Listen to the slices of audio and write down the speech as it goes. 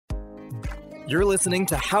You're listening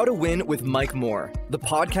to How to Win with Mike Moore, the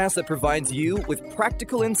podcast that provides you with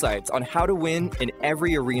practical insights on how to win in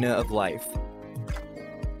every arena of life.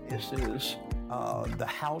 This is the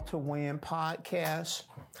How to Win podcast,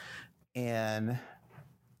 and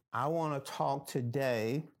I want to talk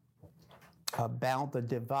today about the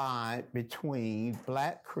divide between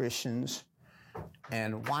Black Christians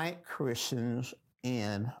and white Christians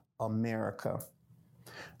in America.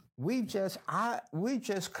 We just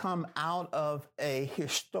come out of a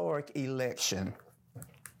historic election.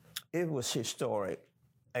 It was historic.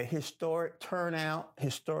 A historic turnout,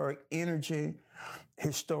 historic energy,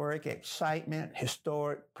 historic excitement,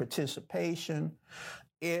 historic participation.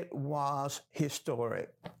 It was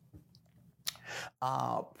historic.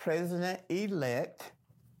 President-elect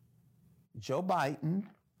Joe Biden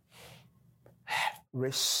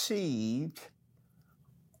received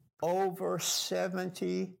over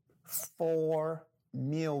 74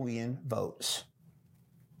 million votes.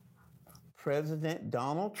 President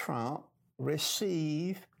Donald Trump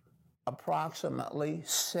received approximately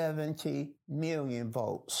 70 million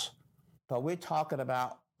votes. So we're talking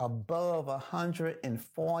about above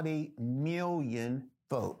 140 million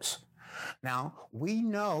votes. Now, we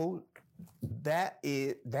know that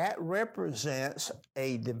represents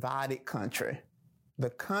a divided country.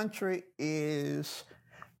 The country is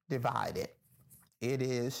divided. It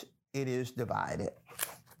is divided.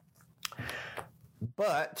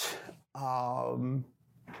 But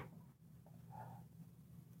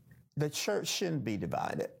the church shouldn't be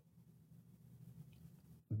divided.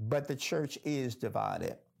 But the church is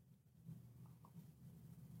divided.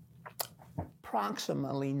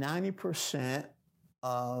 Approximately 90%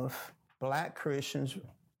 of Black Christians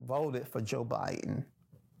voted for Joe Biden.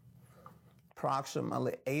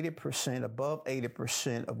 Approximately 80%, above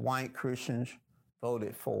 80% of white Christians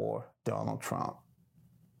voted for Donald Trump.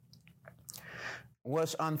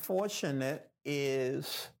 What's unfortunate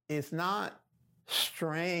is it's not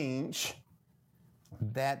strange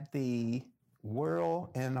that the world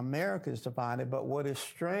and America is divided, but what is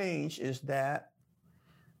strange is that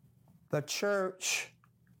the church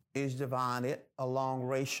is divided along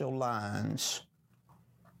racial lines.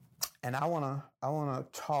 And I want to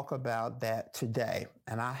talk about that today.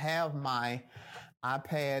 And I have my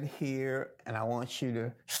iPad here, and I want you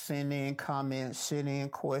to send in comments, send in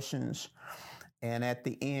questions, and at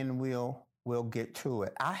the end we'll get to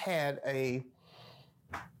it. I had a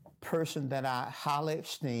person that I highly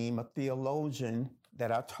esteem, a theologian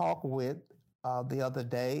that I talked with the other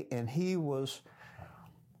day, and he was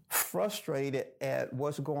frustrated at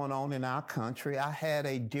what's going on in our country. I had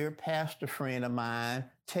a dear pastor friend of mine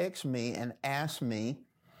text me and ask me,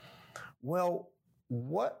 well,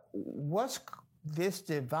 what's this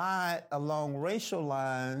divide along racial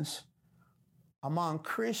lines among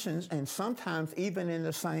Christians and sometimes even in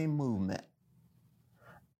the same movement?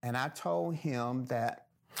 And I told him that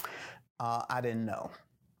I didn't know.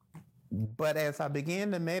 But as I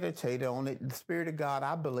began to meditate on it, the Spirit of God,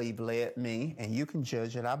 I believe, led me, and you can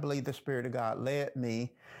judge it. I believe the Spirit of God led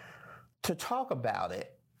me to talk about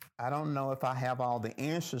it. I don't know if I have all the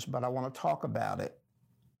answers, but I want to talk about it.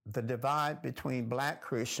 The divide between Black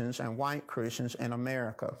Christians and white Christians in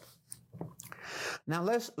America. Now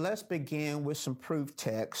let's begin with some proof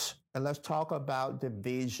texts, and let's talk about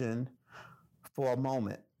division for a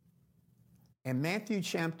moment. In Matthew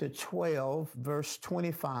chapter 12, verse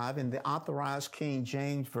 25, in the Authorized King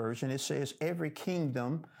James Version, it says, every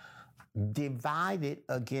kingdom divided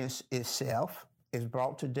against itself is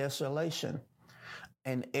brought to desolation,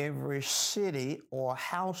 and every city or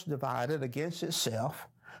house divided against itself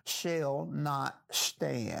shall not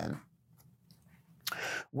stand.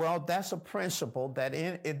 Well, that's a principle that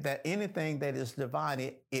that anything that is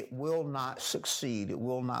divided, it will not succeed, it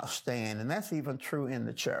will not stand, and that's even true in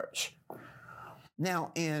the church.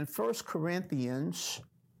 Now, in 1 Corinthians,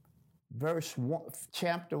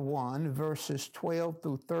 chapter 1, verses 12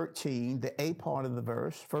 through 13, the A part of the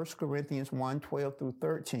verse, 1 Corinthians 1, 12 through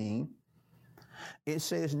 13, it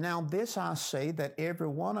says, now this I say, that every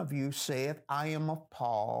one of you saith, I am of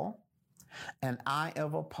Paul, and I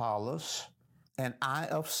of Apollos, and I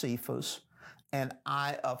of Cephas, and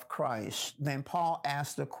I of Christ. Then Paul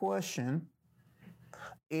asked the question,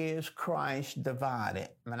 is Christ divided?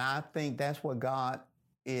 And I think that's what God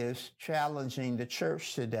is challenging the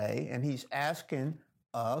church today. And he's asking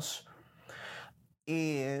us,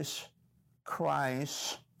 is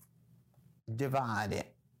Christ divided?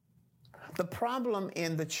 The problem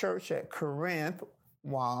in the church at Corinth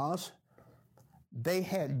was they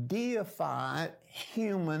had deified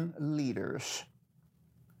human leaders.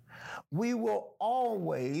 we will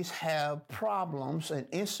always have problems and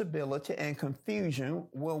instability and confusion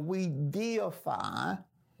when we deify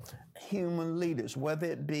human leaders, whether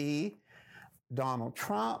it be Donald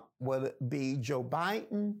Trump, whether it be Joe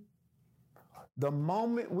Biden. The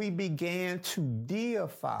moment we began to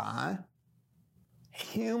deify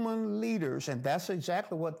human leaders, and that's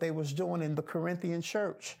exactly what they was doing in the Corinthian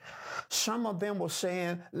church. Some of them were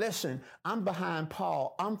saying, listen, I'm behind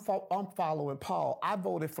Paul. I'm following Paul. I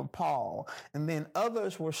voted for Paul. And then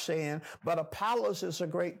others were saying, but Apollos is a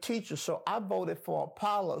great teacher, so I voted for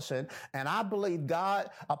Apollos. And I believe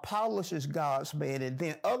Apollos is God's man. And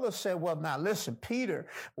then others said, well, now listen, Peter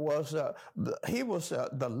was,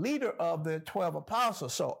 the leader of the 12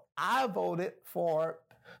 apostles. So I voted for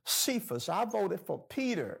Cephas. I voted for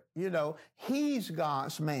Peter. He's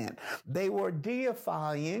God's man. They were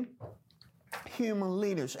deifying human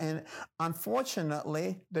leaders. And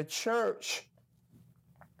unfortunately, the church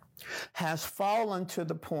has fallen to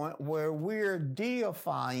the point where we're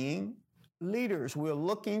deifying leaders. We're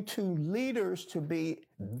looking to leaders to be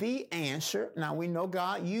the answer. Now, we know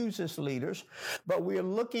God uses leaders, but we're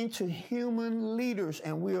looking to human leaders,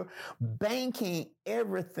 and we're banking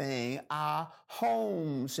everything, our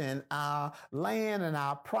homes and our land and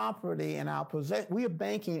our property and our possession. We are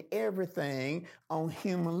banking everything on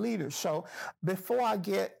human leaders. So before I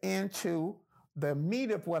get into the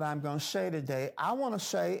meat of what I'm going to say today, I want to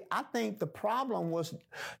say I think the problem was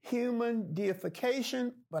human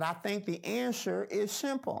deification, but I think the answer is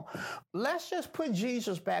simple. Let's just put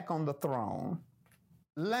Jesus back on the throne.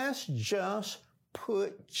 Let's just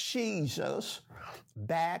put Jesus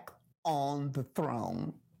back on the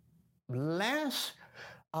throne. Let's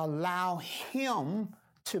allow him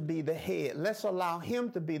to be the head. Let's allow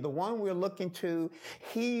him to be the one we're looking to.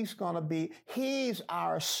 He's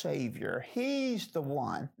our Savior. He's the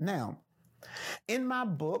one. Now, in my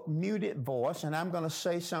book, Muted Voice, and I'm going to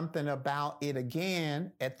say something about it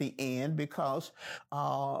again at the end because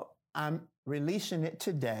I'm releasing it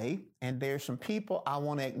today, and there's some people I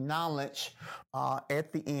want to acknowledge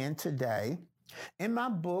at the end today. In my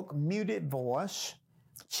book, Muted Voice,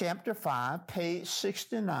 chapter 5, page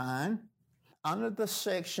 69, under the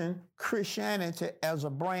section, Christianity as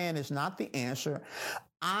a brand is not the answer,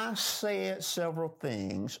 I said several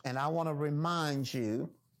things, and I want to remind you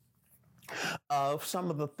of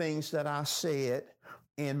some of the things that I said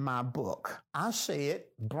in my book. I said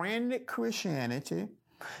branded Christianity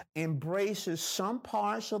embraces some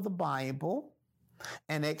parts of the Bible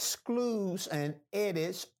and excludes and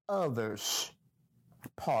edits others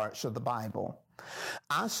parts of the Bible.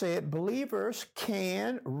 I said believers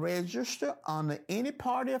can register under any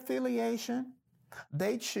party affiliation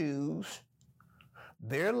they choose,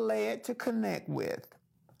 they're led to connect with.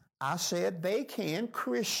 I said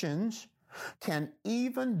Christians can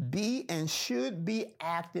even be and should be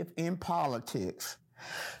active in politics.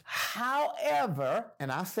 However,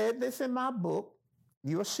 and I said this in my book,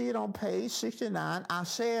 you'll see it on page 69, I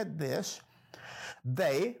said this,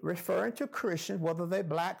 they, referring to Christians, whether they're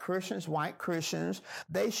black Christians, white Christians,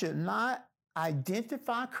 they should not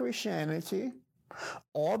identify Christianity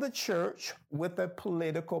or the church with a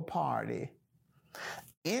political party.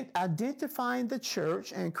 In identifying the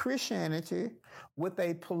church and Christianity with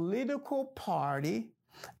a political party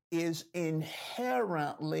is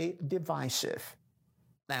inherently divisive.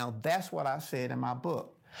 Now, that's what I said in my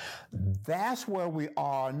book. That's where we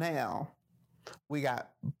are now. We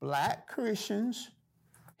got black Christians,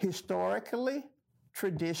 historically,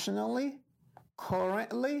 traditionally,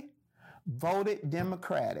 currently, voted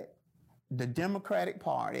Democratic, the Democratic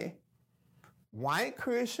Party. White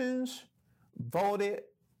Christians voted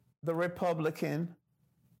the Republican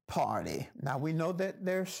Party. Now, we know that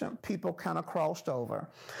there's some people kind of crossed over.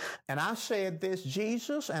 And I said this,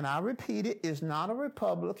 Jesus, and I repeat it, is not a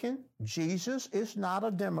Republican. Jesus is not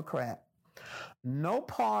a Democrat. No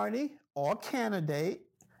party or candidate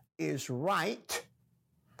is right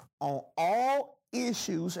on all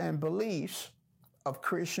issues and beliefs of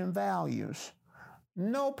Christian values.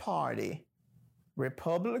 No party,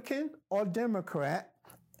 Republican or Democrat,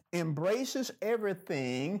 embraces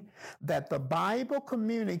everything that the Bible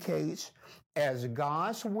communicates as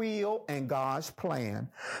God's will and God's plan.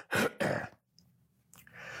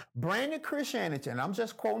 Branded Christianity, and I'm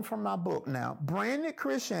just quoting from my book now, branded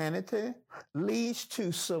Christianity leads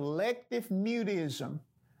to selective mutism.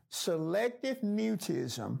 Selective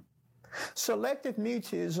mutism. Selective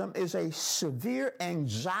mutism is a severe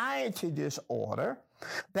anxiety disorder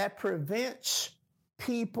that prevents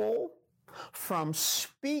people from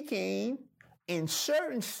speaking in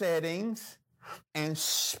certain settings and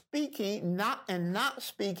not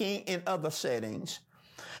speaking in other settings.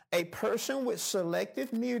 A person with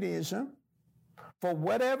selective mutism, for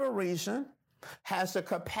whatever reason, has the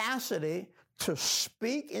capacity to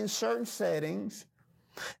speak in certain settings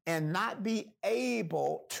and not be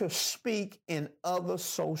able to speak in other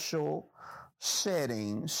social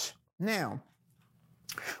settings. Now,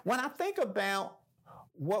 when I think about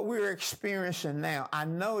what we're experiencing now, I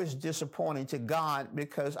know it's disappointing to God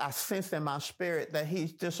because I sense in my spirit that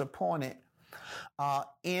he's disappointed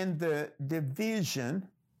in the division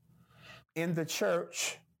in the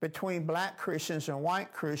church between black Christians and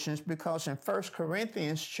white Christians, because in 1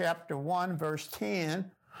 Corinthians chapter 1, verse 10,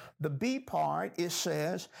 the B part, it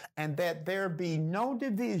says, and that there be no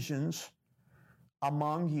divisions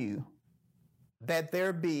among you. That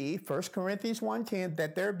there be, 1 Corinthians 1:10,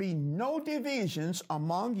 that there be no divisions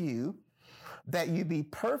among you, that you be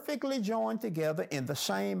perfectly joined together in the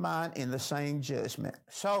same mind, in the same judgment.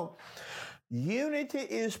 So unity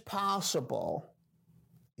is possible.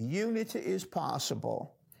 Unity is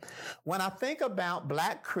possible. When I think about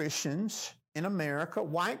black Christians in America,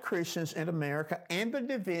 white Christians in America, and the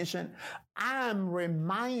division, I'm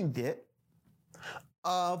reminded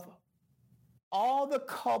of all the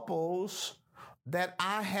couples that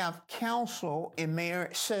I have counseled in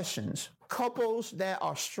marriage sessions, couples that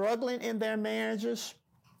are struggling in their marriages.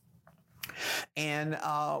 And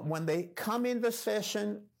when they come in the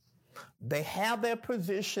session, they have their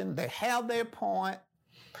position, they have their point,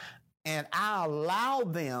 and I allow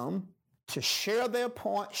them to share their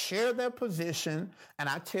point, share their position, and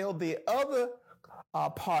I tell the other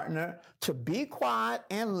partner to be quiet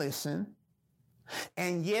and listen.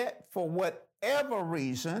 And yet, for whatever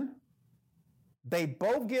reason, they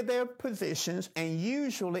both give their positions, and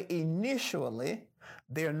usually, initially,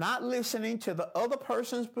 they're not listening to the other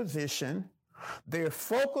person's position. They're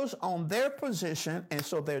focused on their position, and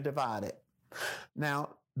so they're divided.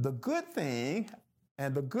 Now, the good thing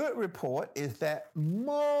and the good report is that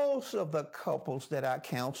most of the couples that I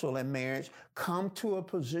counsel in marriage come to a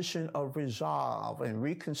position of resolve and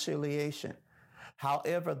reconciliation.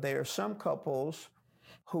 However, there are some couples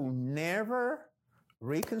who never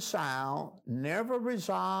reconcile, never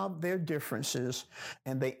resolve their differences,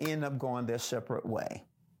 and they end up going their separate way.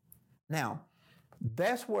 Now,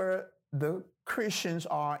 that's where the Christians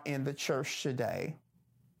are in the church today,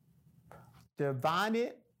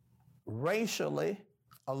 divided racially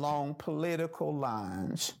along political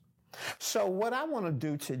lines. So what I want to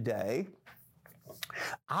do today,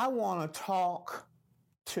 I want to talk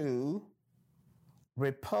to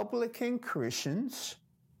Republican Christians,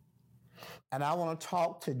 and I want to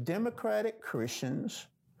talk to Democratic Christians.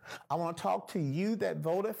 I want to talk to you that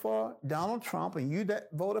voted for Donald Trump and you that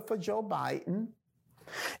voted for Joe Biden.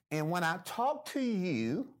 And when I talk to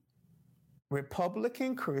you,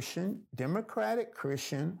 Republican Christian, Democratic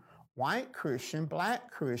Christian, white Christian,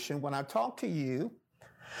 black Christian, when I talk to you,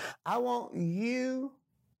 I want you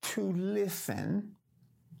to listen,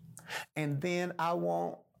 and then I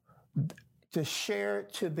want to share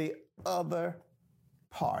it to the other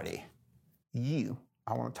party. You.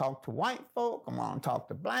 I want to talk to white folk. I want to talk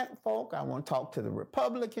to black folk. I want to talk to the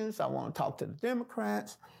Republicans. I want to talk to the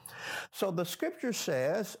Democrats. So the scripture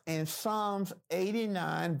says in Psalms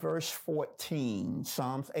 89, verse 14,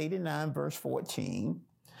 Psalms 89, verse 14,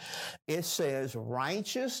 it says,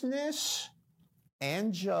 righteousness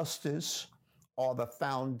and justice are the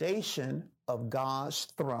foundation of God's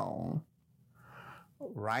throne.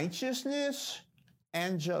 Righteousness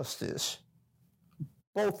and justice,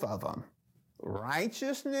 both of them.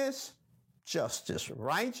 Righteousness, justice.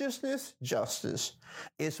 Righteousness, justice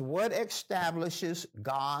is what establishes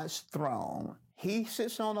God's throne. He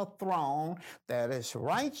sits on a throne that is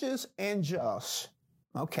righteous and just.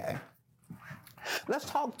 Okay. Let's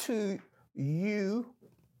talk to you,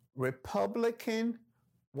 Republican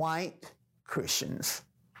white Christians.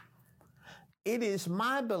 It is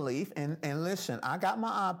my belief, and listen, I got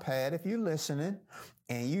my iPad. If you're listening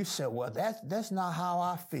and you say, well, that's not how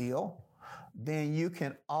I feel, then you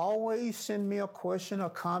can always send me a question or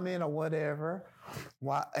comment or whatever,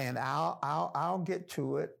 and I'll get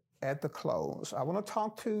to it at the close. I want to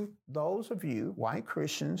talk to those of you, white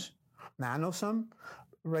Christians. Now, I know some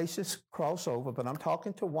racists cross over, but I'm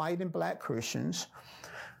talking to white and black Christians.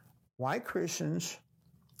 White Christians,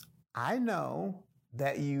 I know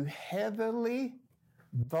that you heavily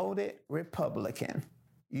voted Republican.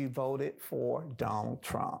 You voted for Donald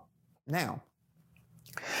Trump. Now,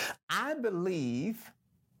 I believe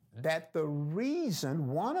that the reason,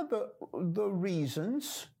 one of the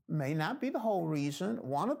reasons, may not be the whole reason,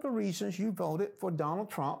 one of the reasons you voted for Donald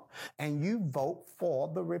Trump and you vote for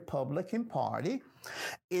the Republican Party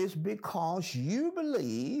is because you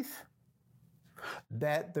believe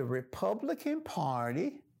that the Republican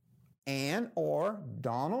Party and or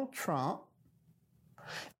Donald Trump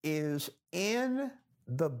is in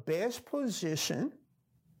the best position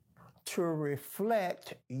to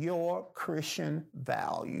reflect your Christian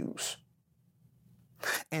values.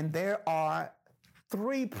 And there are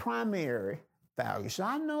three primary values.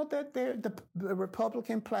 I know that the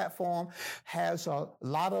Republican platform has a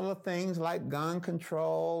lot of the things like gun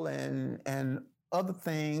control and other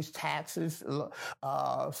things, taxes,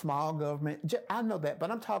 small government. I know that,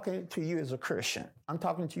 but I'm talking to you as a Christian. I'm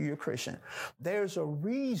talking to you, a Christian. There's a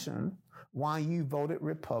reason why you voted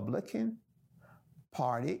Republican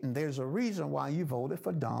Party, and there's a reason why you voted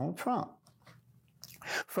for Donald Trump.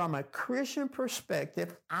 From a Christian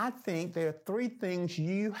perspective, I think there are three things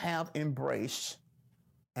you have embraced,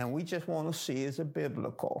 and we just want to see as a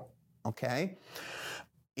biblical, okay?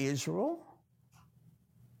 Israel.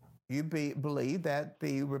 You believe that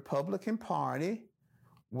the Republican Party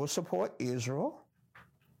will support Israel,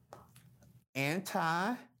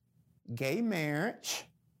 anti-gay marriage.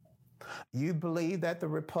 You believe that the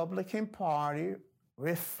Republican Party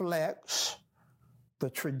reflects the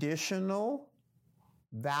traditional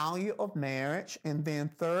value of marriage. And then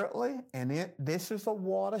thirdly, and this is a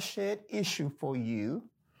watershed issue for you,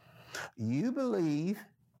 you believe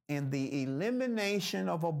in the elimination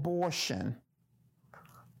of abortion.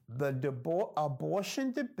 The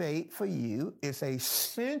abortion debate for you is a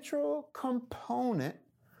central component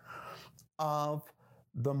of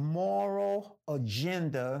the moral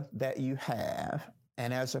agenda that you have.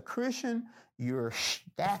 And as a Christian, you're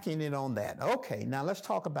stacking it on that. Okay, now let's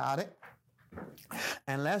talk about it.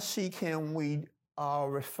 And let's see, can we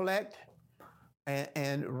reflect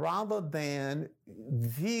and rather than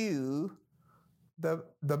view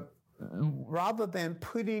rather than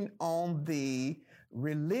putting on the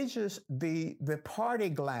religious, the party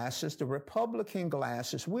glasses, the Republican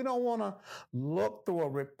glasses, we don't want to look through a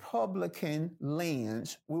Republican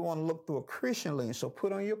lens. We want to look through a Christian lens. So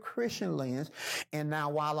put on your Christian lens. And now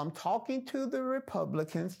while I'm talking to the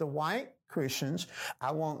Republicans, the white Christians,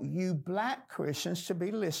 I want you black Christians to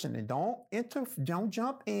be listening. Don't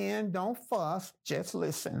jump in, don't fuss, just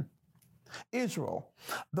listen. Israel.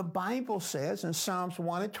 The Bible says in Psalms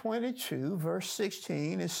 122, verse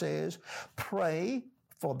 16, it says, pray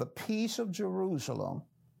for the peace of Jerusalem.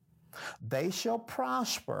 They shall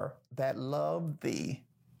prosper that love thee.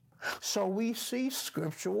 So we see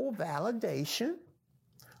scriptural validation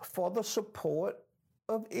for the support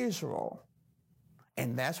of Israel.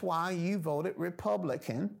 And that's why you voted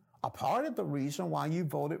Republican, a part of the reason why you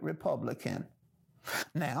voted Republican.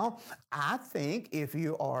 Now, I think if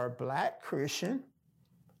you are a black Christian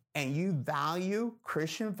and you value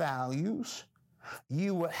Christian values,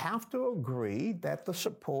 you would have to agree that the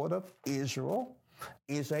support of Israel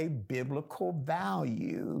is a biblical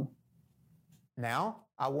value. Now,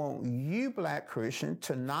 I want you black Christian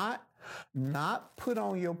to not put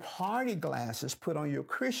on your party glasses, put on your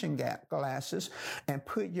Christian glasses, and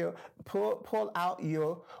pull out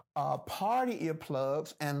your party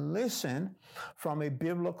earplugs and listen from a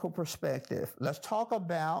biblical perspective. Let's talk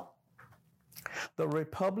about the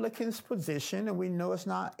Republicans' position, and we know it's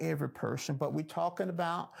not every person, but we're talking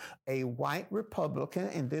about a white Republican,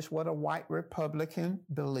 and this is what a white Republican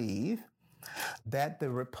believe, that the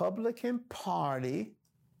Republican Party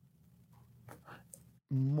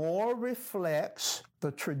more reflects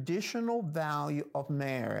the traditional value of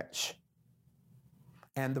marriage.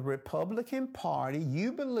 And the Republican Party,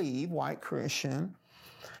 you believe, white Christian,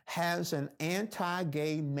 has an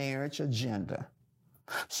anti-gay marriage agenda.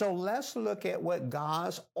 So let's look at what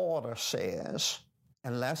God's order says.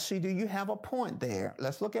 And let's see, do you have a point there?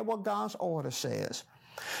 Let's look at what God's order says.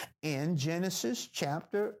 In Genesis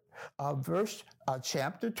chapter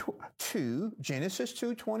 2, Genesis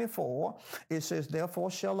 2:24, it says,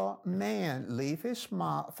 therefore shall a man leave his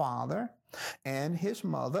father and his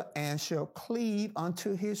mother and shall cleave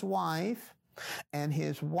unto his wife, and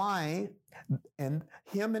his wife, and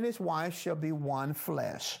him and his wife shall be one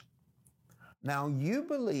flesh. Now you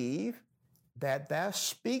believe that that's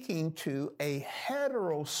speaking to a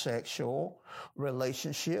heterosexual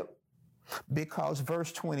relationship, because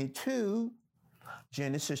verse 22,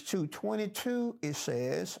 Genesis 2:22, it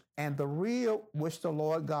says, and the rib which the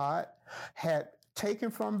Lord God had taken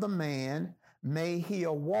from the man made he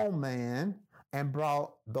a woman, and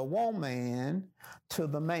brought the woman to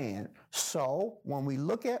the man. So when we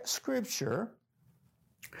look at scripture,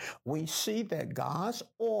 we see that God's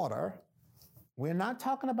order, we're not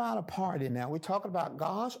talking about a party now, we're talking about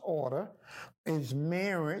God's order is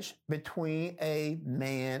marriage between a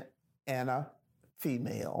man and a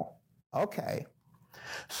female. Okay.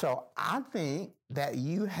 So I think that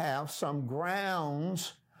you have some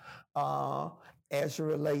grounds as it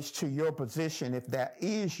relates to your position, if that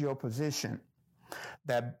is your position,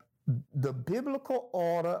 that the biblical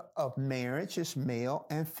order of marriage is male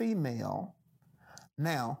and female.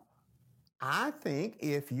 Now, I think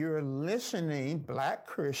if you're listening, Black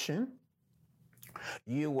Christian,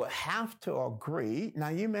 you will have to agree. Now,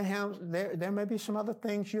 you may have, there may be some other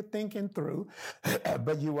things you're thinking through,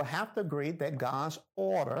 but you will have to agree that God's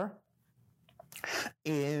order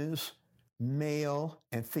is male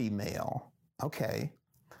and female. Okay.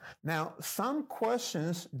 Now, some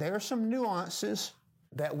questions, there are some nuances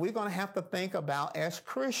that we're going to have to think about as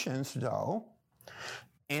Christians, though.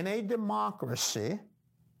 In a democracy,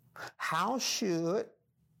 how should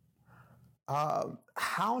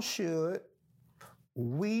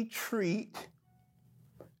we treat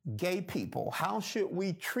gay people? How should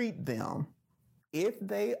we treat them if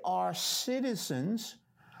they are citizens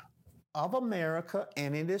of America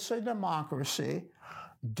and it is a democracy?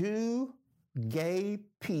 Do gay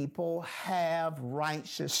people have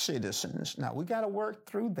rights as citizens? Now, we got to work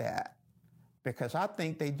through that because I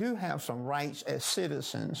think they do have some rights as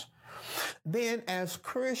citizens. Then as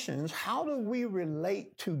Christians, how do we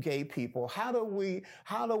relate to gay people? How do we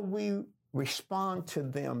respond to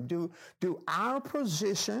them? Do our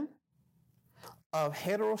position of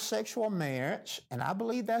heterosexual marriage, and I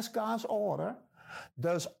believe that's God's order,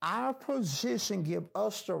 does our position give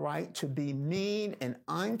us the right to be mean and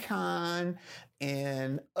unkind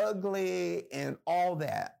and ugly and all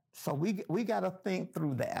that? So we got to think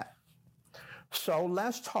through that. So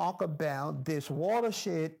let's talk about this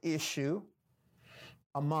watershed issue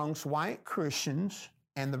amongst white Christians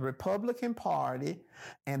and the Republican Party,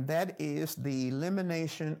 and that is the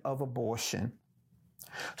elimination of abortion.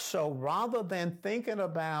 So rather than thinking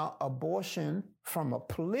about abortion from a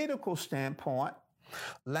political standpoint,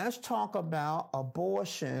 let's talk about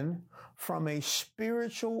abortion from a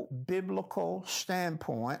spiritual, biblical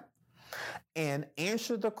standpoint and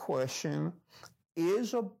answer the question,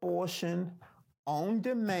 is abortion on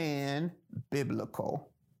demand biblical?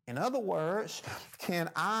 In other words, can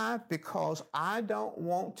I, because I don't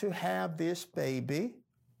want to have this baby,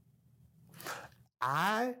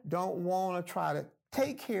 I don't want to try to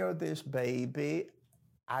take care of this baby,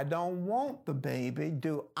 I don't want the baby,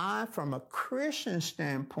 do I, from a Christian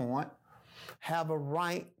standpoint, have a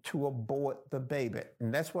right to abort the baby?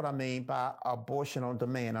 And that's what I mean by abortion on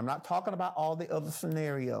demand. I'm not talking about all the other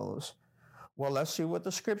scenarios. Well, let's see what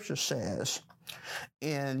the scripture says.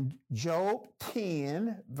 In Job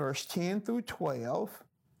 10, verse 10 through 12,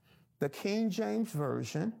 the King James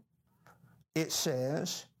Version, it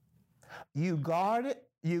says, you guided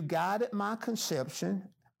my conception,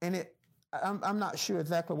 and I'm not sure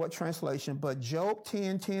exactly what translation, but Job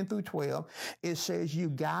 10 through 12, it says, you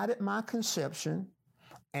guided my conception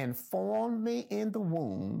and formed me in the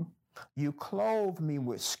womb. You clothed me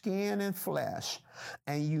with skin and flesh,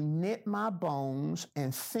 and you knit my bones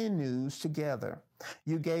and sinews together.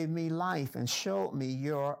 You gave me life and showed me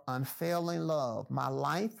your unfailing love. My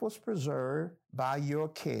life was preserved by your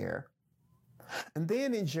care. And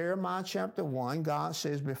then in Jeremiah chapter 1, God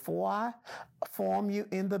says, before I formed you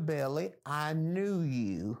in the belly, I knew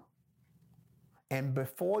you. And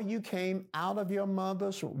before you came out of your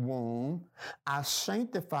mother's womb, I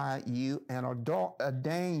sanctified you and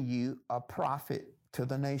ordained you a prophet to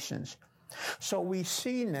the nations. So we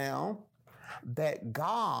see now that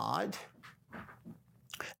God,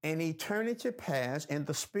 in eternity past, in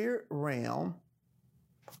the spirit realm,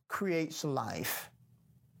 creates life.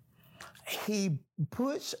 He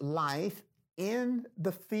puts life in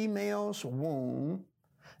the female's womb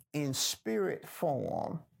in spirit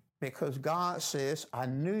form, because God says, I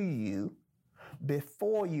knew you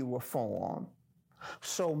before you were formed.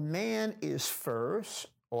 So man is first,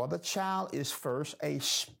 or the child is first, a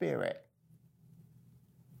spirit.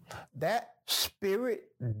 That spirit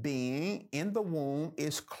being in the womb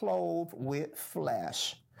is clothed with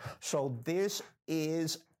flesh. So this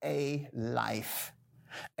is a life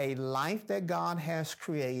that God has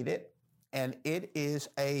created, and it is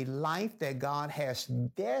a life that God has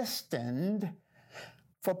destined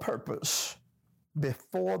for purpose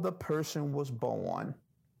before the person was born.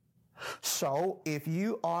 So if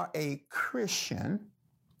you are a Christian,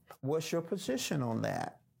 what's your position on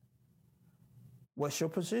that? What's your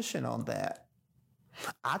position on that?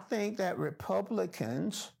 I think that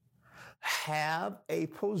Republicans have a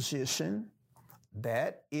position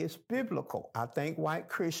that is biblical. I think white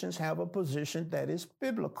Christians have a position that is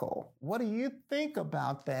biblical. What do you think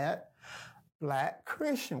about that, Black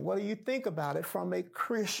Christian? What do you think about it from a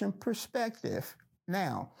Christian perspective?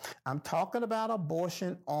 Now, I'm talking about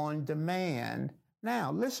abortion on demand. Now,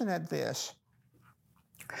 listen at this.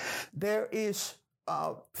 There is,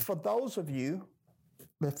 for those of you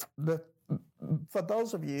that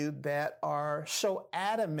are so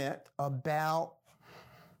adamant about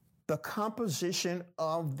the composition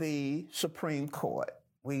of the Supreme Court,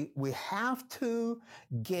 we have to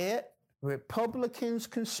get Republicans,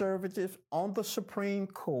 conservatives on the Supreme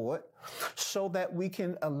Court so that we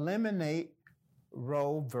can eliminate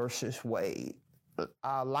Roe versus Wade.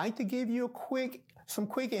 I'd like to give you some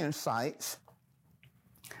quick insights.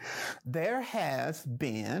 There has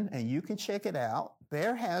been, and you can check it out,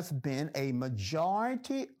 there has been a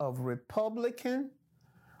majority of Republican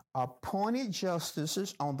appointed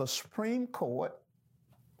justices on the Supreme Court,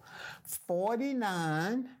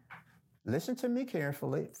 49, listen to me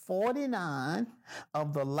carefully, 49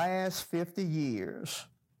 of the last 50 years.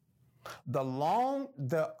 The long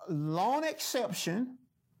exception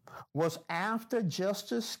was after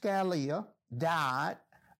Justice Scalia died.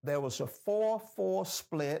 There was a 4-4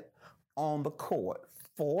 split on the court.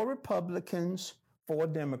 4 Republicans, 4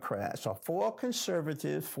 Democrats, or 4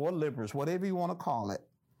 conservatives, 4 liberals, whatever you want to call it.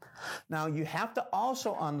 Now, you have to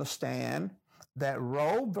also understand that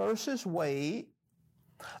Roe versus Wade,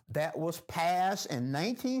 that was passed in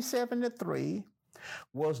 1973,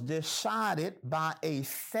 was decided by a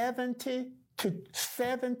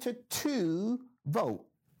 7-2 vote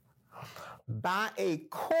by a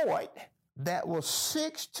court that was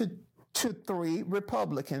 6-3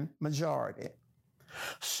 Republican majority.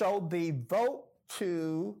 So the vote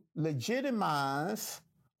to legitimize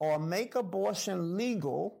or make abortion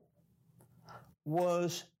legal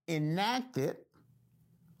was enacted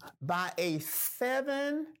by a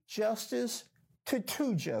 7 justice to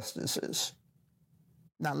 2 justices.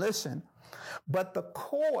 Now listen, but the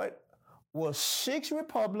court was 6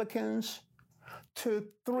 Republicans to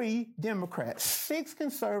 3 Democrats, 6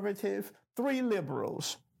 conservatives, 3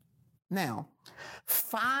 liberals. Now,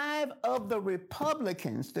 5 of the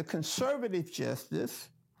Republicans, the conservative justice,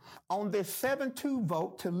 on this 7-2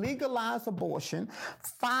 vote to legalize abortion,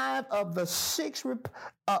 5 of the 6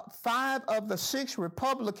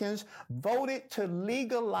 Republicans voted to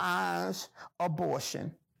legalize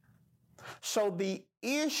abortion. So the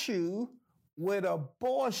issue with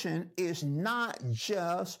abortion is not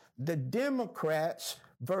just the Democrats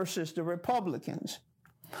versus the Republicans,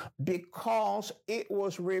 because it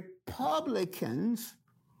was Republicans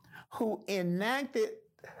who enacted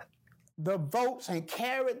the votes and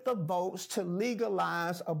carried the votes to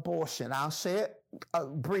legalize abortion. I'll say it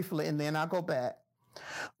briefly and then I'll go back.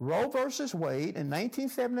 Roe versus Wade in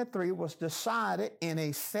 1973 was decided in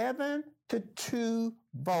a 7-2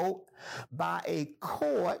 vote by a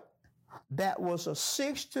court that was a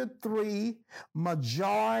 6-3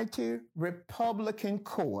 majority Republican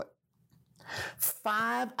court.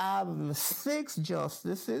 5 out of the 6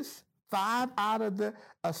 justices, 5 out of the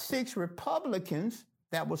 6 Republicans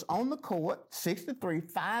that was on the court, 6-3,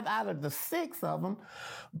 5 out of the 6 of them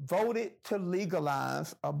voted to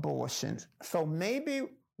legalize abortion. So maybe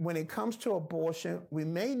when it comes to abortion, we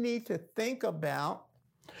may need to think about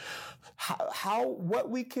what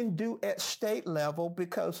we can do at state level,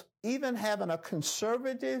 because even having a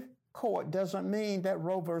conservative court doesn't mean that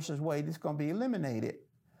Roe versus Wade is going to be eliminated,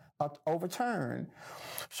 overturned.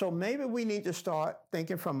 So maybe we need to start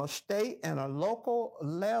thinking from a state and a local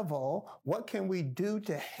level, what can we do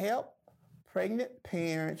to help pregnant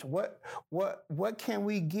parents? What can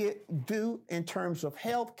we do in terms of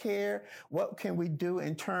health care? What can we do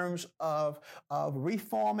in terms of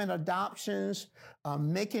reforming adoptions,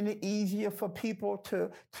 making it easier for people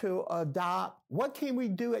to adopt? What can we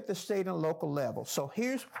do at the state and local level? So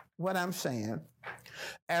here's what I'm saying.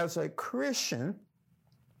 As a Christian,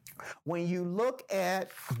 when you look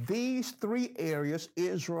at these 3 areas,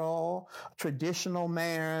 Israel, traditional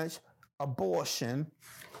marriage, abortion,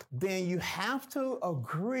 then you have to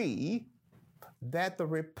agree that the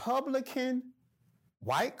Republican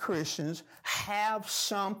white Christians have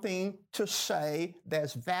something to say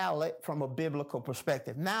that's valid from a biblical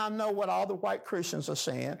perspective. Now I know what all the white Christians are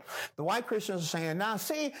saying. The white Christians are saying, now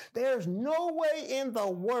see, there's no way in the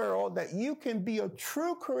world that you can be a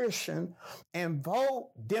true Christian and vote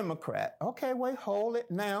Democrat. Okay, wait, hold it.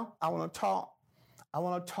 Now I want to talk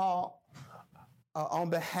on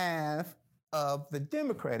behalf of the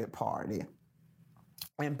Democratic Party,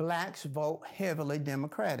 and blacks vote heavily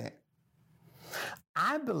Democratic.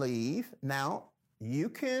 I believe now you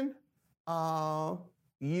can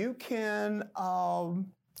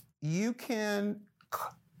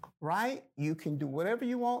right? You can do whatever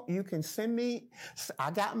you want. You can send me.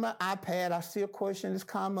 I got my iPad. I see a question that's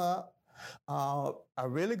come up. A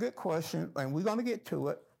really good question, and we're going to get to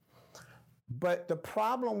it. But the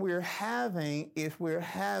problem we're having is we're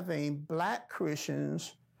having black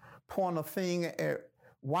Christians point a finger at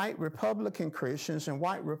white Republican Christians, and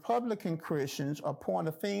white Republican Christians are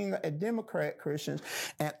pointing a finger at Democrat Christians.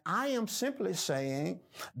 And I am simply saying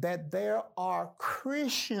that there are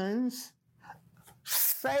Christians,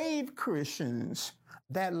 saved Christians,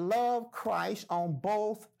 that love Christ on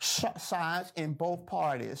both sides in both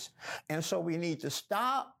parties. And so we need to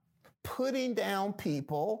stop putting down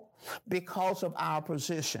people because of our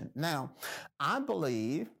position. Now, I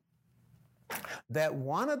believe that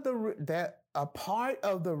one of the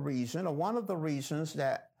reasons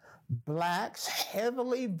that blacks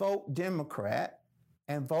heavily vote Democrat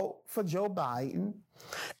and vote for Joe Biden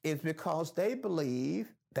is because they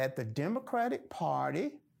believe that the Democratic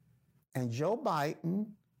Party and Joe Biden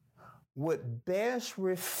would best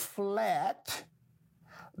reflect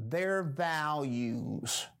their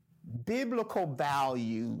values, biblical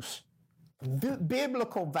values.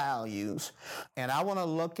 And I want to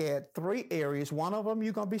look at three areas. One of them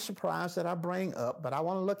you're going to be surprised that I bring up, but I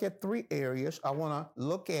want to look at three areas. I want to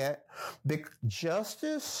look at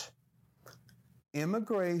justice,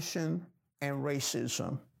 immigration, and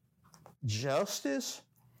racism. Justice,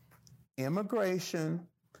 immigration,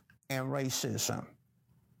 and racism.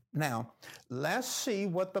 Now, let's see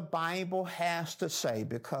what the Bible has to say,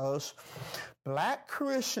 because black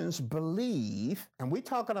Christians believe, and we're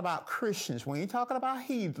talking about Christians, we ain't talking about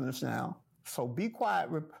heathens now. So be quiet,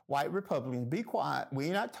 white Republicans, be quiet.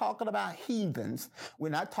 We're not talking about heathens. We're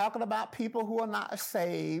not talking about people who are not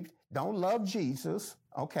saved, don't love Jesus,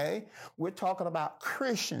 okay? We're talking about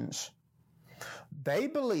Christians. They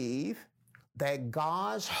believe that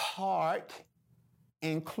God's heart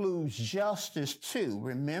includes justice too.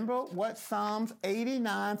 Remember what Psalms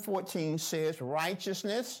 89:14 says: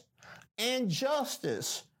 righteousness and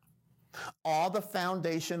justice are the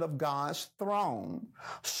foundation of God's throne.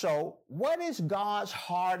 So what is God's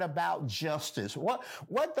heart about justice? What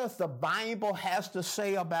does the Bible has to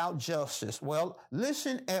say about justice? Well,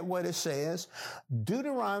 listen at what it says.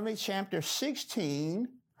 Deuteronomy chapter 16,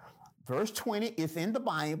 verse 20 is in the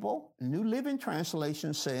Bible. New Living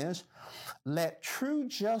Translation says, let true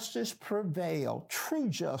justice prevail. True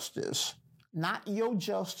justice. Not your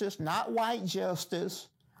justice, not white justice,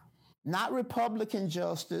 not Republican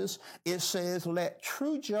justice. It says, let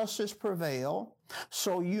true justice prevail,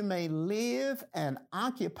 so you may live and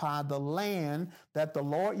occupy the land that the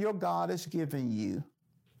Lord your God has given you.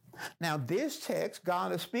 Now, this text,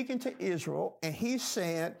 God is speaking to Israel, and he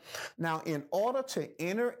said, now, in order to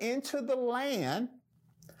enter into the land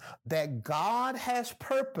that God has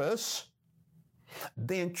purposed,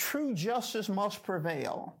 then true justice must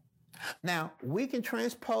prevail. Now, we can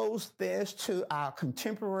transpose this to our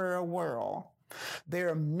contemporary world. There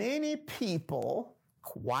are many people,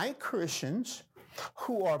 white Christians,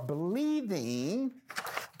 who are believing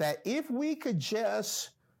that if we could just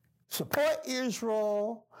support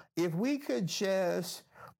Israel, if we could just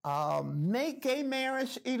make gay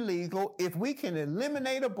marriage illegal, if we can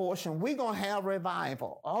eliminate abortion, we're going to have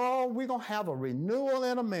revival. Oh, we're going to have a renewal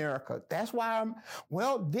in America. That's why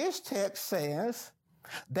this text says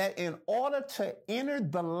that in order to enter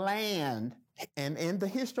the land, and in the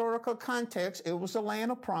historical context, it was the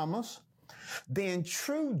land of promise, then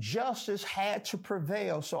true justice had to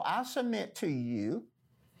prevail. So I submit to you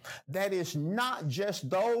that it's not just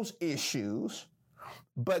those issues,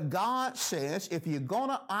 but God says if you're going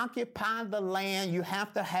to occupy the land, you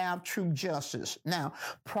have to have true justice. Now,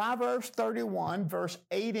 Proverbs 31, verse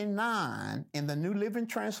 89 in the New Living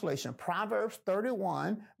Translation, Proverbs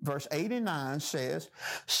 31, verse 89 says,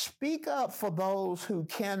 speak up for those who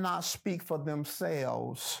cannot speak for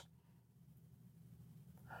themselves.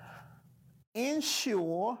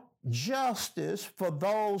 Ensure justice for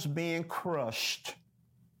those being crushed.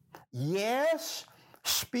 Yes,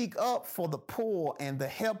 speak up for the poor and the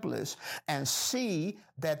helpless and see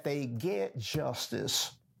that they get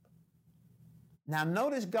justice. Now,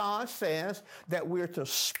 notice God says that we're to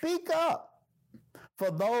speak up for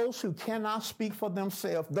those who cannot speak for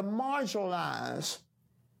themselves, the marginalized,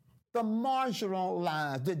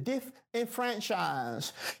 the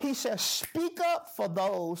disenfranchised. He says, speak up for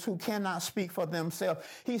those who cannot speak for themselves.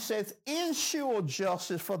 He says, ensure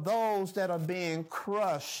justice for those that are being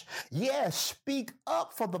crushed. Yes, speak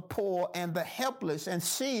up for the poor and the helpless and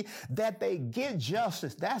see that they get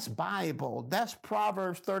justice. That's Bible. That's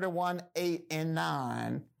Proverbs 31, 8 and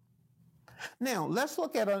 9. Now, let's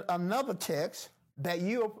look at another text that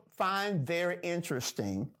you'll find very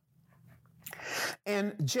interesting.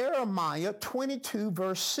 In Jeremiah 22,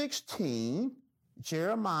 verse 16,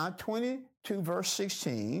 Jeremiah 22, verse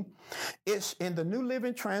 16. It's in the New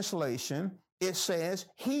Living Translation. It says,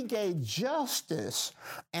 he gave justice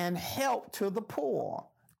and help to the poor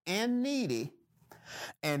and needy,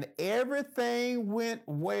 and everything went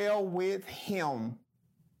well with him.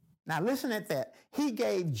 Now listen at that. He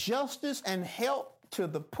gave justice and help to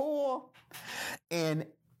the poor, and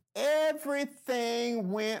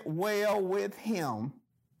everything went well with him.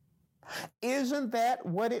 Isn't that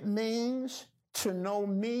what it means to know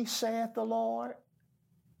me, saith the Lord?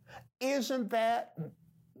 Isn't that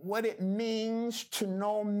what it means to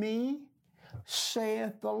know me,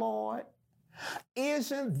 saith the Lord?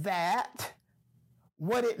 Isn't that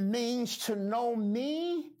what it means to know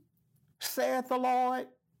me, saith the Lord?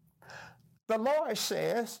 The Lord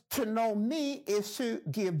says to know me is to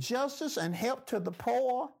give justice and help to the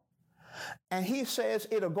poor. And he says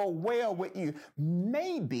it'll go well with you.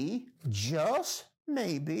 Maybe, just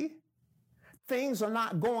maybe, things are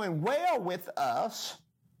not going well with us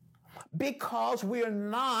because we're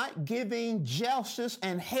not giving justice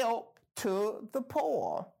and help to the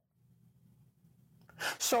poor.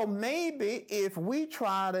 So maybe if we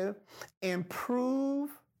try to improve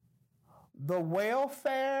the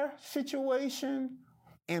welfare situation,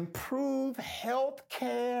 improve health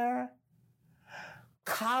care,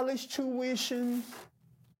 college tuition,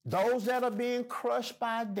 those that are being crushed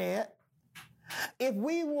by debt, if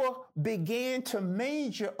we will begin to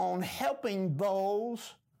major on helping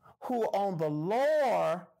those who are on the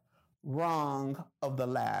lower rung of the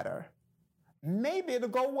ladder, maybe it'll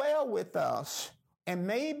go well with us. And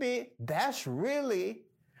maybe that's really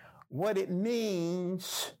what it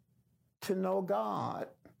means to know God.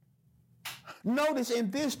 Notice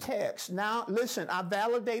in this text, now listen, I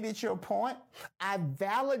validated your point. I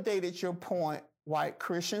validated your point, white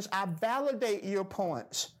Christians. I validate your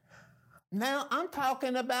points. Now I'm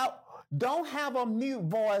talking about don't have a mute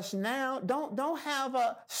voice now. Don't have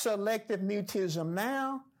a selective mutism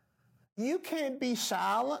now. You can't be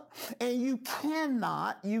silent, and you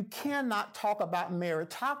cannot talk about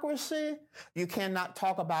meritocracy. You cannot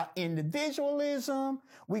talk about individualism.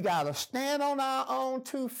 We got to stand on our own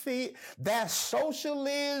 2 feet. That's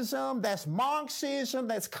socialism. That's Marxism.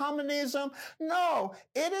 That's communism. No,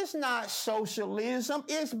 it is not socialism.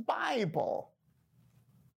 It's Bible.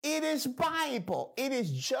 It is Bible. It is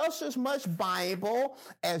just as much Bible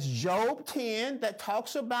as Job 10 that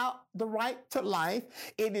talks about the right to life.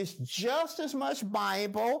 It is just as much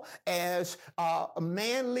Bible as a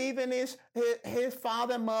man leaving his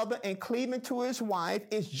father and mother and cleaving to his wife.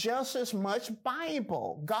 It's just as much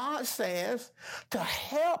Bible. God says to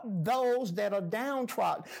help those that are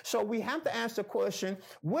downtrodden. So we have to ask the question,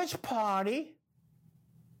 which party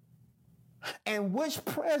and which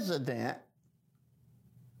president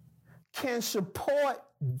can support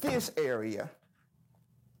this area?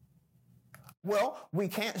 Well, we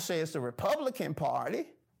can't say it's the Republican Party.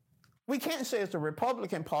 We can't say it's the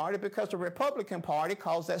Republican Party because the Republican Party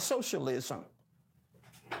calls that socialism.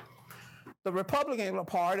 The Republican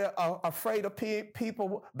Party are afraid of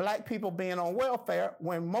people, black people being on welfare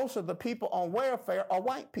when most of the people on welfare are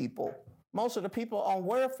white people. Most of the people on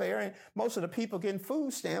welfare and most of the people getting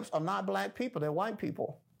food stamps are not black people, they're white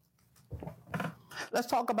people. Let's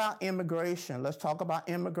talk about immigration. Let's talk about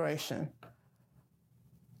immigration.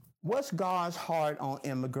 What's God's heart on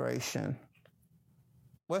immigration?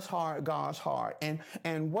 What's God's heart?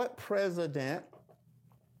 And what president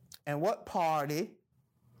and what party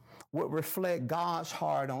would reflect God's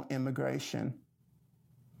heart on immigration?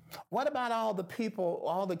 What about all the people,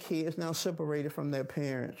 all the kids now separated from their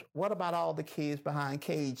parents? What about all the kids behind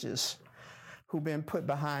cages who've been put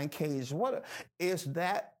behind cages? What is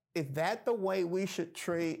that? Is that the way we should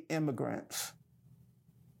treat immigrants?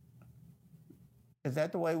 Is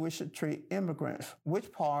that the way we should treat immigrants?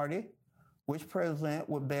 Which party, which president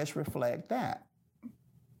would best reflect that?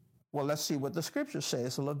 Well, let's see what the scripture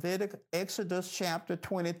says. Exodus chapter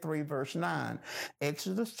 23, verse 9.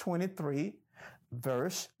 Exodus 23,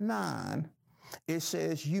 verse 9. It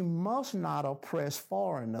says, you must not oppress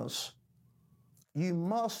foreigners. You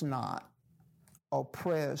must not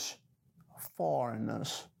oppress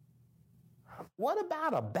foreigners. What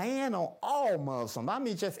about a ban on all Muslims? I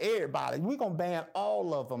mean, just everybody. We're going to ban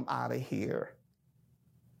all of them out of here.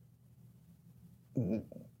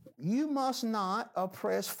 You must not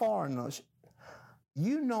oppress foreigners.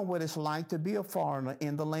 You know what it's like to be a foreigner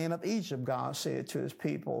in the land of Egypt, God said to his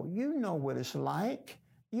people. You know what it's like.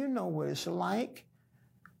 You know what it's like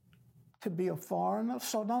to be a foreigner.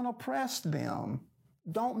 So don't oppress them.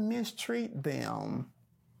 Don't mistreat them.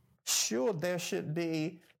 Sure, there should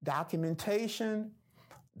be documentation.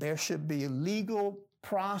 There should be legal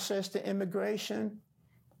process the immigration,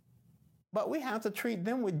 but we have to treat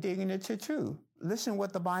them with dignity too. Listen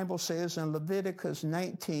what the Bible says in Leviticus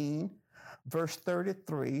 19, verse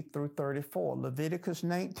 33 through 34. Leviticus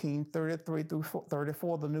 19, 33 through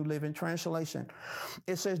 34, the New Living Translation.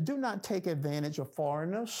 It says, do not take advantage of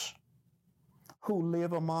foreigners who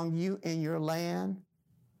live among you in your land.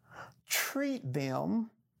 Treat them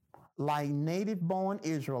like native-born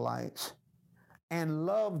Israelites and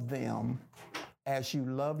love them as you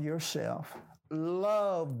love yourself.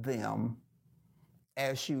 Love them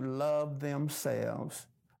as you love themselves.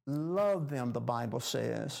 Love them, the Bible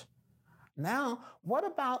says. Now, what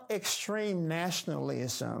about extreme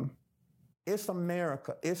nationalism? It's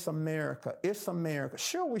America, it's America, it's America.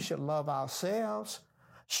 Sure, we should love ourselves.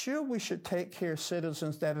 Sure, we should take care of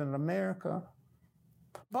citizens that are in America.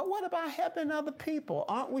 But what about helping other people?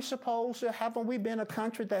 Aren't we supposed to, haven't we been a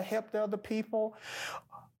country that helped other people?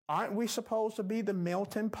 Aren't we supposed to be the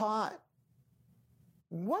melting pot?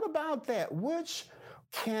 What about that? Which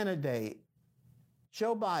candidate,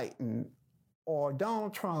 Joe Biden or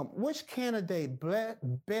Donald Trump, which candidate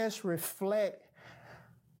best reflect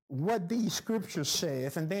what these scriptures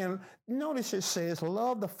says? And then notice it says,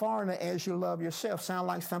 love the foreigner as you love yourself. Sound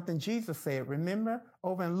like something Jesus said. Remember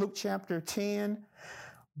over in Luke chapter 10,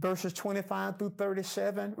 verses 25 through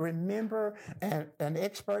 37. Remember an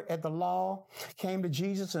expert at the law came to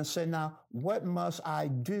Jesus and said, now, what must I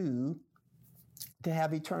do to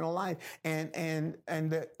have eternal life? And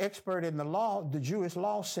the expert in the law, the Jewish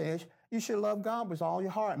law, says, you should love God with all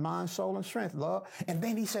your heart, mind, soul, and strength. Love. And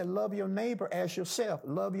then he said, love your neighbor as yourself.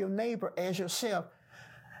 Love your neighbor as yourself.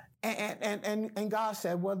 And God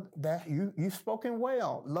said, well, that you've spoken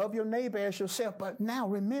well. Love your neighbor as yourself. But now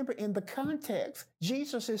remember, in the context,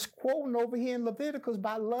 Jesus is quoting over here in Leviticus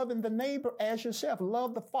by loving the neighbor as yourself.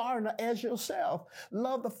 Love the foreigner as yourself.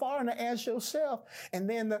 Love the foreigner as yourself. And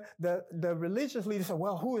then the religious leader said,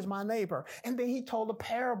 well, who is my neighbor? And then he told a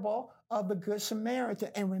parable of the Good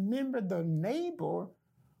Samaritan. And remember, the neighbor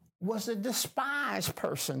was a despised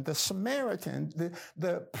person. The Samaritan,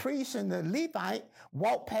 the priest and the Levite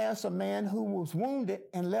walked past a man who was wounded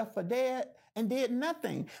and left for dead and did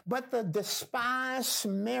nothing. But the despised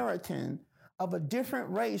Samaritan of a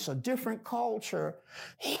different race, a different culture,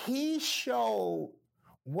 he showed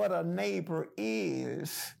what a neighbor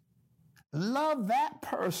is. Love that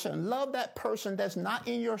person. Love that person that's not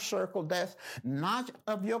in your circle, that's not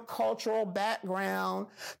of your cultural background.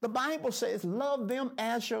 The Bible says, love them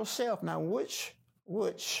as yourself. Now,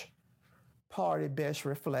 which party best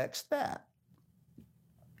reflects that?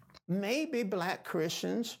 Maybe Black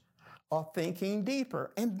Christians are thinking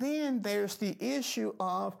deeper. And then there's the issue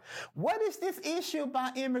of, what is this issue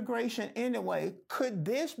about immigration anyway? Could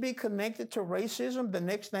this be connected to racism, the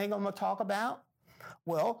next thing I'm going to talk about?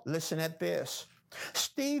 Well, listen at this.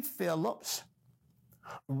 Steve Phillips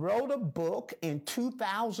wrote a book in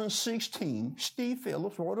 2016. Steve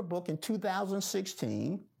Phillips wrote a book in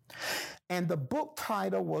 2016, and the book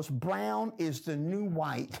title was Brown is the New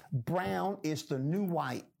White. Brown is the New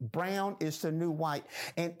White. Brown is the New White.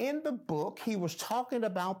 And in the book, he was talking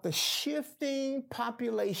about the shifting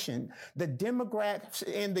population. The demographics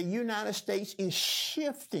in the United States is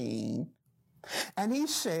shifting. And he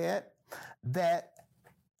said that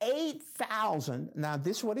 8,000, now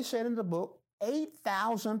this is what he said in the book,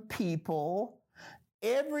 8,000 people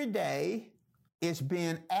every day is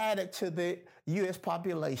being added to the U.S.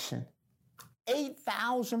 population.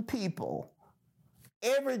 8,000 people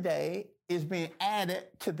every day is being added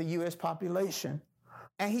to the U.S. population.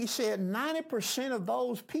 And he said 90% of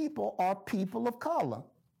those people are people of color.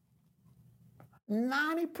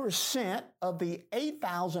 90% of the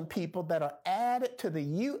 8,000 people that are added to the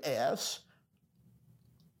U.S.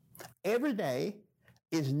 every day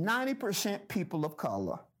is 90% people of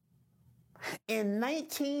color. In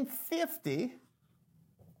 1950,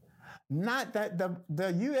 not that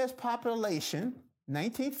the U.S. population,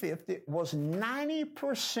 1950, was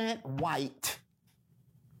 90% white.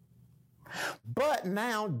 But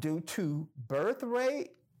now, due to birth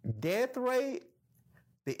rate, death rate,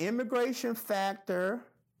 the immigration factor,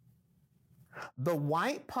 the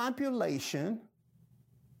white population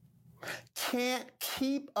can't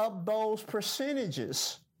keep up those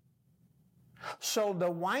percentages. So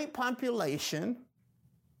the white population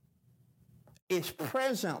is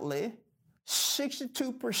presently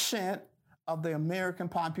 62% of the American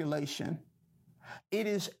population. It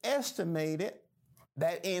is estimated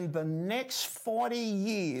that in the next 40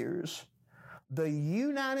 years, the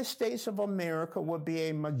United States of America will be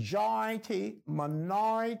a minority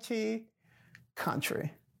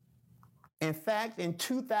country. In fact, in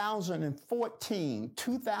 2014,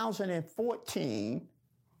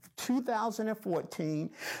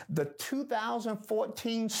 the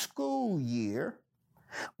 2014 school year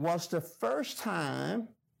was the first time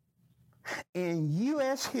in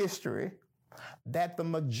U.S. history that the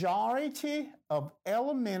majority of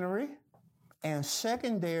elementary and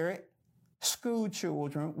secondary school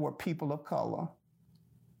children were people of color.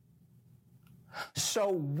 So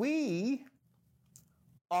we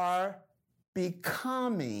are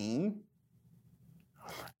becoming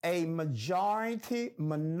a minority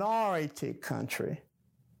country.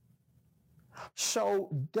 So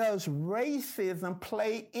does racism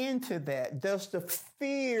play into that? Does the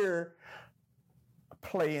fear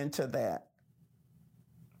play into that?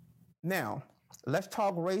 Now, let's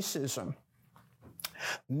talk racism.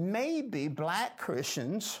 Maybe black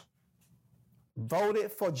Christians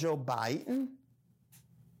voted for Joe Biden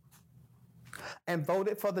and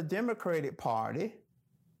voted for the Democratic Party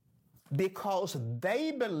because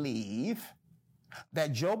they believe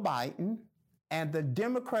that Joe Biden and the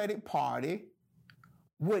Democratic Party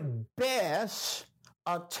would best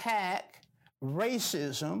attack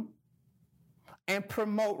racism and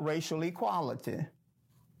promote racial equality.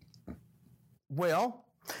 Well,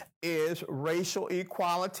 is racial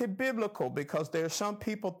equality biblical? Because there's some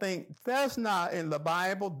people think that's not in the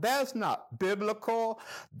Bible, that's not biblical,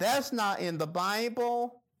 that's not in the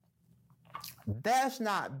Bible, that's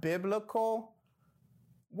not biblical.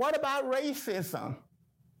 What about racism?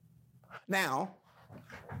 Now,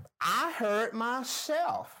 I heard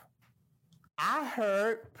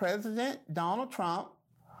President Donald Trump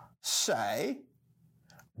say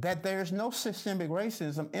that there's no systemic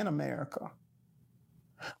racism in America.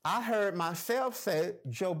 I heard myself say,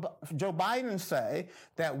 Joe Biden say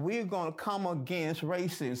that we're going to come against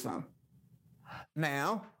racism.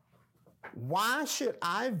 Now, why should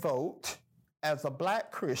I vote as a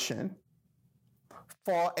black Christian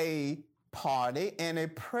for a party and a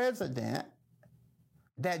president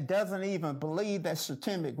that doesn't even believe that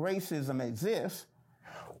systemic racism exists?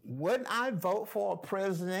 Wouldn't I vote for a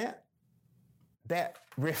president that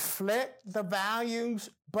reflect the values,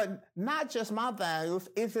 but not just my values?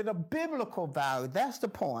 Is it a biblical value? That's the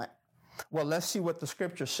point. Well, let's see what the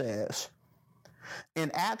scripture says.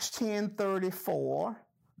 In Acts 10:34,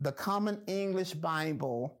 the Common English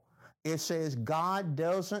Bible, it says, God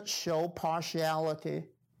doesn't show partiality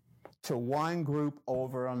to one group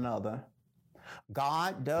over another.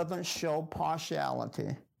 God doesn't show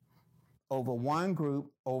partiality over one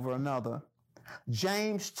group over another.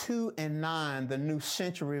 James 2:9, the New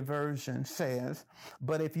Century Version says,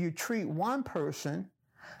 but if you treat one person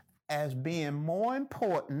as being more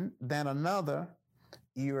important than another,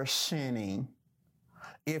 you're sinning.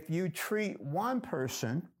 If you treat one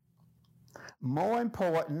person more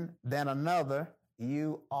important than another,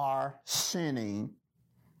 you are sinning.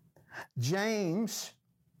 James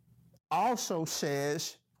also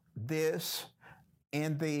says this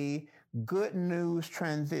in the Good News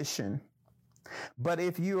transition. But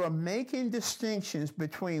if you are making distinctions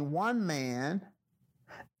between one man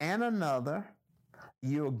and another,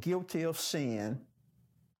 you're guilty of sin.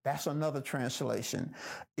 That's another translation.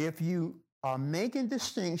 If you are making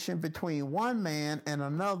distinction between one man and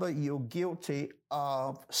another, you're guilty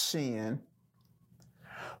of sin.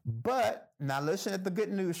 But, now listen at the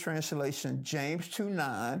Good News translation, James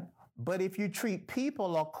 2:9. But if you treat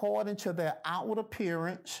people according to their outward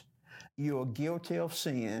appearance, you're guilty of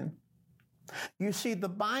sin. You see, the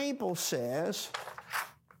Bible says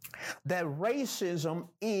that racism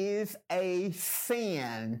is a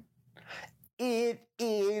sin. It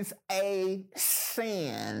is a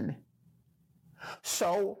sin.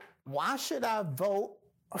 So why should I vote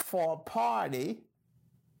for a party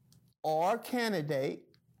or candidate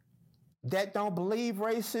that don't believe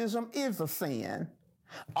racism is a sin?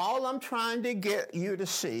 All I'm trying to get you to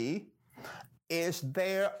see is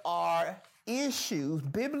there are issues,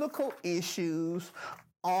 biblical issues,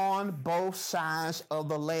 on both sides of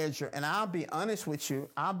the ledger. And I'll be honest with you.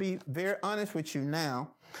 I'll be very honest with you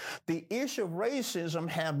now. The issue of racism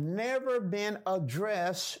have never been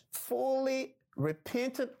addressed, fully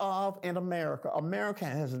repented of in America. America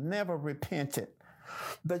has never repented.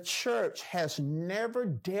 The church has never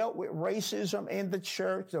dealt with racism in the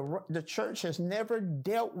church. The church has never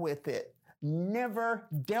dealt with it. Never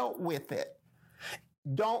dealt with it.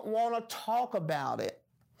 Don't want to talk about it.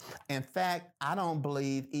 In fact, I don't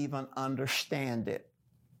believe even understand it.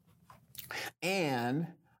 And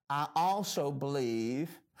I also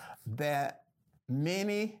believe that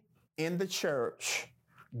many in the church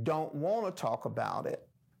don't want to talk about it,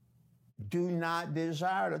 do not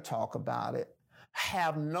desire to talk about it,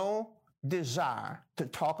 have no desire to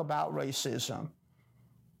talk about racism.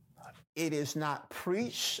 It is not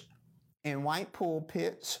preached in white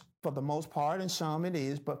pulpits for the most part, and some it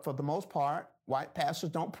is, but for the most part, white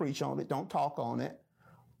pastors don't preach on it, don't talk on it.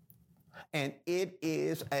 And it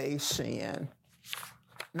is a sin.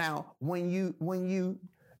 Now, when you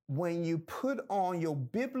put on your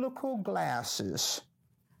biblical glasses,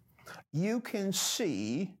 you can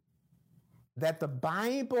see that the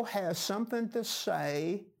Bible has something to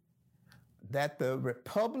say that the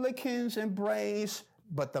Republicans embrace,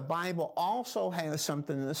 but the Bible also has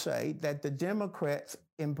something to say that the Democrats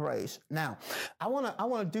embrace. Now, I want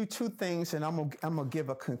to do two things, and I'm gonna give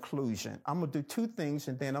a conclusion. I'm gonna do two things,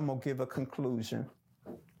 and then I'm gonna give a conclusion.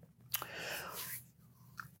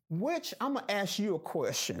 Which I'm gonna ask you a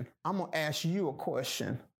question. In fact,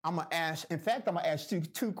 I'm gonna ask you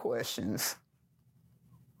two questions.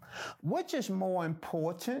 Which is more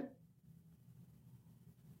important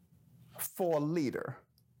for a leader?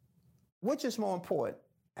 Which is more important?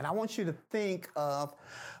 And I want you to think of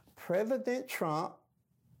President Trump,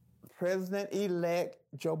 President-elect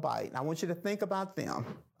Joe Biden. I want you to think about them.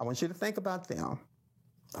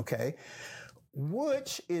 Okay?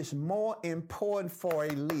 Which is more important for a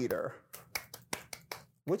leader?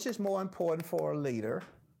 Which is more important for a leader?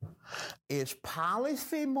 Is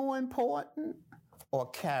policy more important or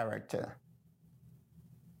character?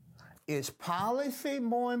 Is policy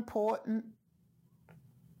more important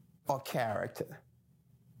or character?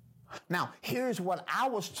 Now, here's what I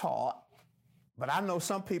was taught, but I know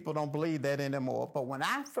some people don't believe that anymore. But when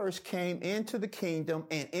I first came into the kingdom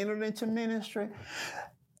and entered into ministry,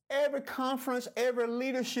 every conference, every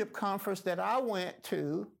leadership conference that I went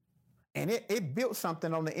to, and it built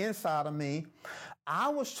something on the inside of me, I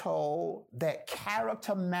was told that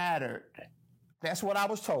character mattered. That's what I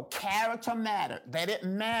was told. Character mattered, that it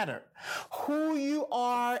mattered. Who you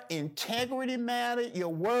are, integrity mattered,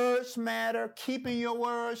 your words matter, keeping your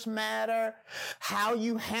words matter, how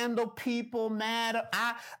you handle people matter.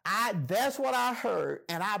 That's what I heard,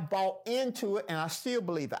 and I bought into it, and I still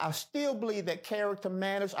believe it. I still believe that character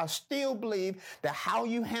matters. I still believe that how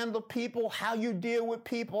you handle people, how you deal with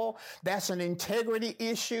people, that's an integrity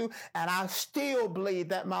issue, and I still believe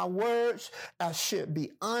that my words should be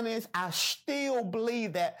honest. I still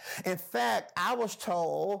believe that. In fact, I was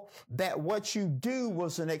told that what you do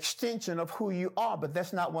was an extension of who you are, but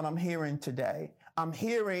that's not what I'm hearing today. I'm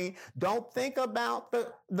hearing, don't think about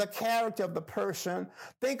the character of the person.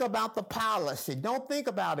 Think about the policy. Don't think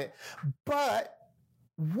about it. But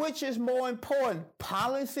which is more important,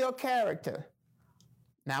 policy or character?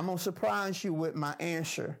 Now, I'm going to surprise you with my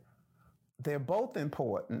answer. They're both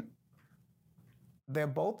important.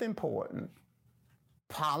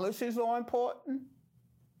 Policies are important.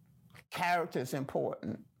 Character is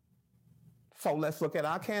important. So let's look at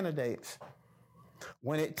our candidates.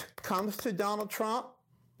 When it comes to Donald Trump,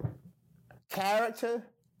 character,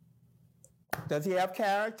 does he have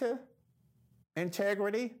character?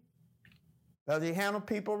 Integrity? Does he handle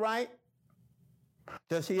people right?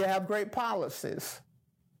 Does he have great policies?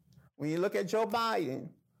 When you look at Joe Biden,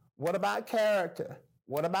 what about character?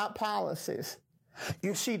 What about policies?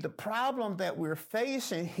 You see, the problem that we're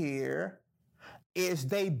facing here is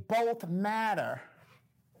they both matter.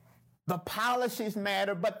 The policies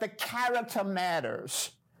matter, but the character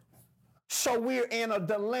matters. So we're in a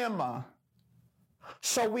dilemma.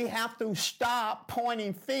 So we have to stop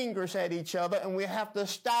pointing fingers at each other, and we have to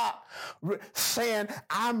stop saying,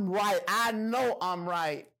 I'm right. I know I'm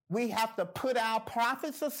right. We have to put our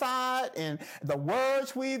profits aside and the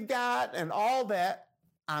words we've got and all that.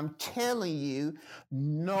 I'm telling you,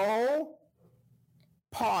 no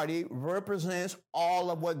party represents all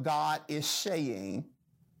of what God is saying.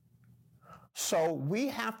 So we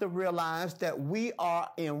have to realize that we are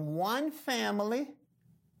in one family,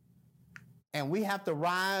 and we have to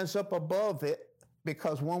rise up above it,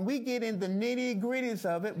 because when we get in the nitty-gritties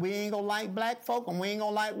of it, we ain't gonna like black folk, and we ain't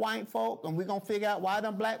gonna like white folk, and we're gonna figure out why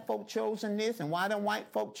them black folk chosen this and why them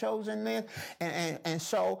white folk chosen this. And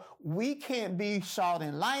so we can't be salt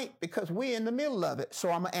and light because we're in the middle of it.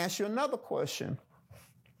 So I'm gonna ask you another question.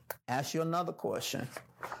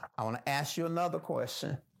 I want to ask you another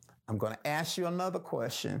question. I'm going to ask you another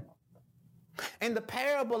question. In the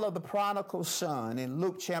parable of the prodigal son in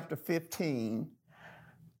Luke chapter 15,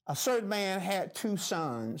 a certain man had two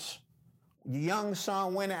sons. The young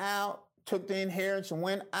son went out, took the inheritance and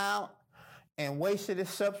went out and wasted his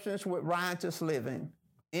substance with riotous living.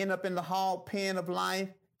 Ended up in the hog pen of life,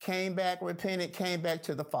 came back, repented, came back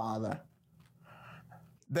to the father.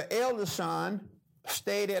 The elder son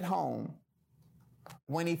stayed at home.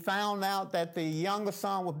 When he found out that the younger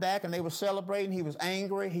son was back and they were celebrating, he was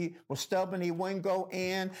angry, he was stubborn, he wouldn't go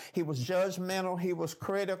in, he was judgmental, he was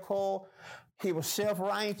critical, he was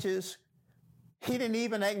self-righteous. He didn't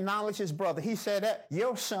even acknowledge his brother. He said that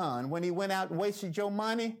your son, when he went out and wasted your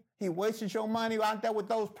money, he wasted your money out there with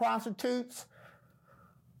those prostitutes.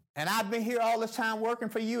 And I've been here all this time working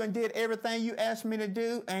for you and did everything you asked me to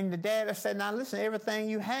do. And the dad said, now listen, everything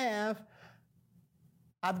you have,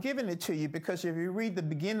 I've given it to you, because if you read the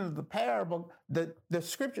beginning of the parable, the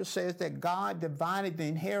scripture says that God divided the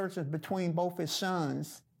inheritance between both his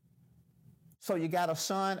sons. So you got a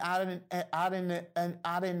son out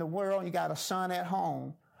in the world, you got a son at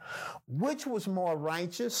home. Which was more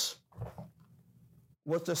righteous?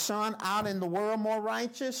 Was the son out in the world more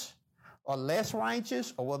righteous or less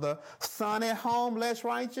righteous? Or was the son at home less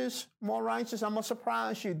righteous, more righteous? I'm going to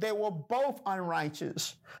surprise you. They were both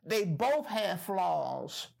unrighteous. They both had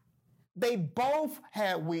flaws. They both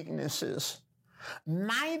had weaknesses.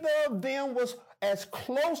 Neither of them was as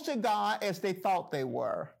close to God as they thought they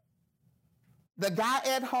were. The guy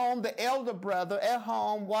at home, the elder brother at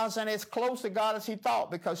home, wasn't as close to God as he thought,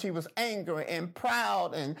 because he was angry and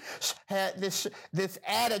proud and had this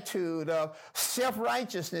attitude of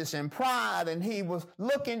self-righteousness and pride, and he was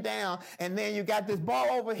looking down. And then you got this boy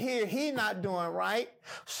over here, he not doing right.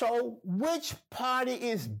 So which party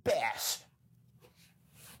is best?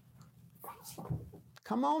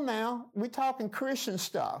 Come on now. We're talking Christian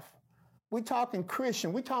stuff. We're talking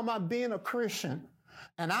Christian. We're talking about being a Christian.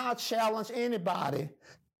 And I'll challenge anybody.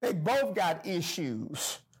 They both got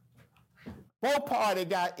issues. Both parties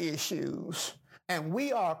got issues. And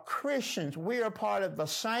we are Christians. We are part of the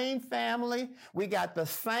same family. We got the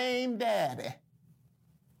same daddy.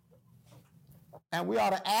 And we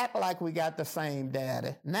ought to act like we got the same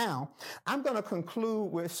daddy. Now, I'm going to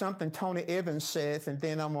conclude with something Tony Evans says, and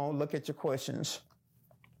then I'm going to look at your questions.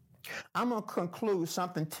 I'm going to conclude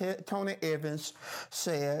something Tony Evans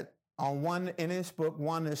said in his book,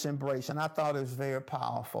 Oneness Embrace, and I thought it was very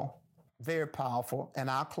powerful. Very powerful. And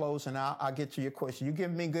I'll close and I'll get to your question. You're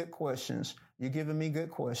giving me good questions. You're giving me good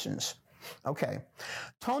questions. Okay.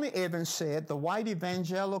 Tony Evans said the white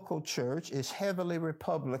evangelical church is heavily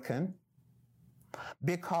Republican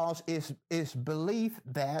because it's belief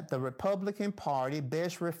that the Republican Party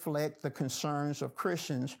best reflects the concerns of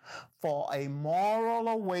Christians for a moral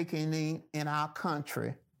awakening in our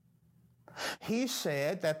country. He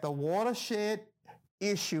said that the watershed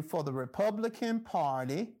issue for the Republican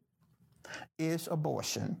Party is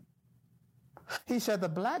abortion. He said the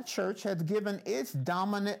black church has given its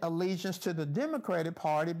dominant allegiance to the Democratic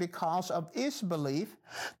Party because of its belief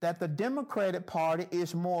that the Democratic Party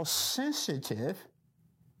is more sensitive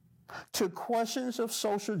to questions of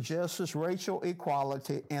social justice, racial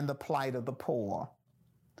equality, and the plight of the poor.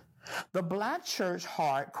 The black church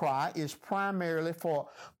heart cry is primarily for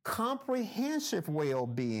comprehensive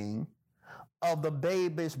well-being of the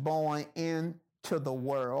babies born into the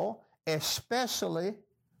world, especially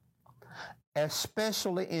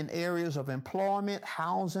in areas of employment,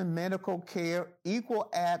 housing, medical care,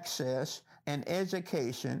 equal access, and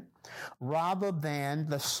education, rather than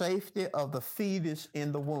the safety of the fetus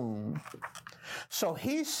in the womb. So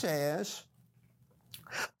he says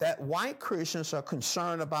that white Christians are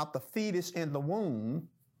concerned about the fetus in the womb,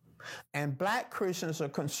 and black Christians are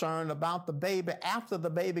concerned about the baby after the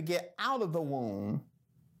baby get out of the womb.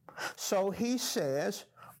 So he says,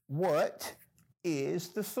 what is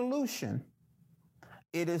the solution?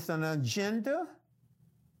 It is an agenda,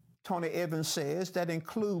 Tony Evans says, that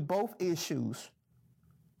include both issues,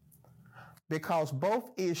 because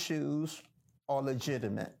both issues are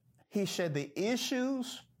legitimate. He said the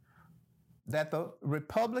issues that the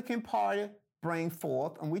Republican Party bring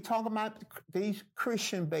forth, and we talk about these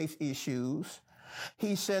Christian-based issues,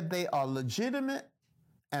 he said they are legitimate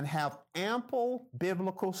and have ample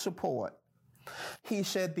biblical support. He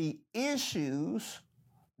said the issues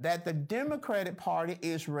that the Democratic Party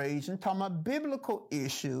is raising, talking about biblical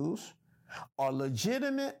issues, are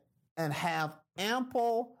legitimate and have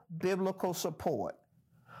ample biblical support.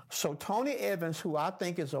 So Tony Evans, who I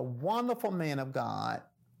think is a wonderful man of God,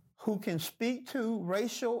 who can speak to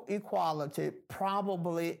racial equality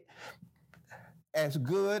probably as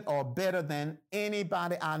good or better than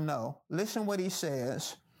anybody I know. Listen what he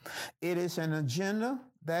says. It is an agenda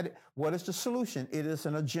what is the solution? It is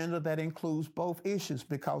an agenda that includes both issues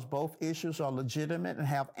because both issues are legitimate and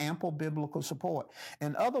have ample biblical support.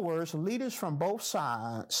 In other words, leaders from both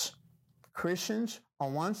sides, Christians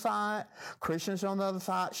on one side, Christians on the other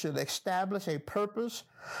side, should establish a purpose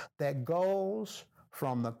that goes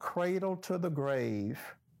from the cradle to the grave,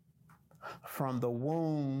 from the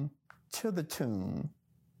womb to the tomb.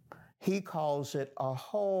 He calls it a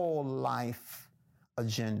whole life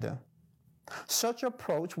agenda. Such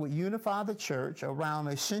approach would unify the church around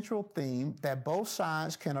a central theme that both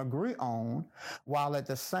sides can agree on, while at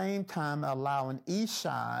the same time allowing each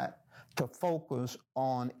side to focus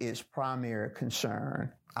on its primary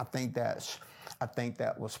concern. I think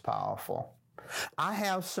that was powerful. I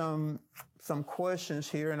have some questions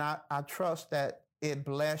here, and I trust that it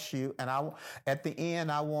bless you. And at the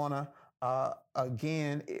end, I want to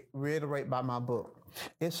again reiterate by my book.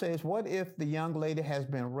 It says, what if the young lady has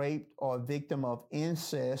been raped or a victim of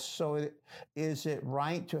incest? So is it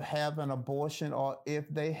right to have an abortion, or if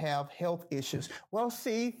they have health issues? Well,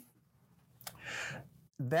 see,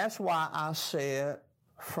 that's why I said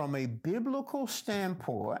from a biblical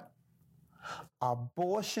standpoint,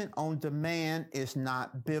 abortion on demand is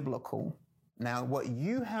not biblical. Now, what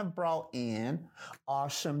you have brought in are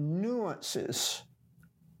some nuances.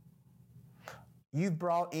 You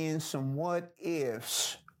brought in some what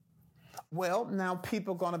ifs. Well, now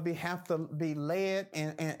people are going to have to be led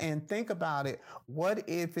and think about it. What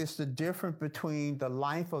if it's the difference between the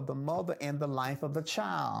life of the mother and the life of the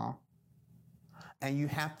child? And you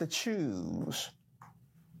have to choose.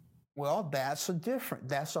 Well, that's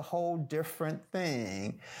a whole different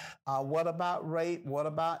thing. What about rape? What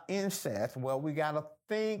about incest? Well, we got to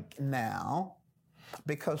think now,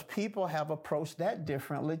 because people have approached that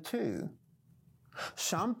differently too.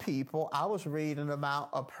 Some people, I was reading about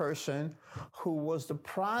a person who was the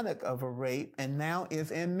product of a rape and now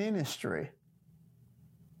is in ministry.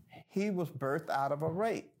 He was birthed out of a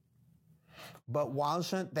rape. But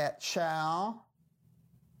wasn't that child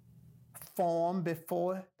formed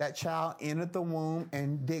before that child entered the womb?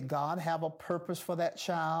 And did God have a purpose for that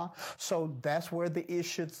child? So that's where the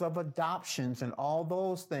issues of adoptions and all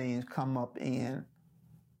those things come up in.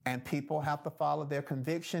 And people have to follow their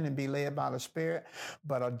conviction and be led by the Spirit.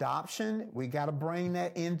 But adoption, we got to bring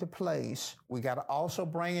that into place. We got to also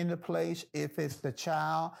bring into place if it's the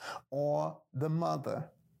child or the mother.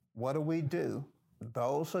 What do?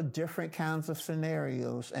 Those are different kinds of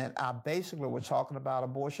scenarios. And I basically was talking about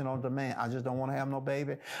abortion on demand. I just don't want to have no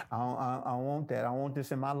baby. I want that. I want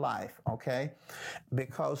this in my life, okay?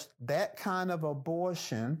 Because that kind of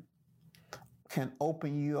abortion can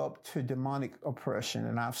open you up to demonic oppression.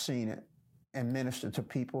 And I've seen it and ministered to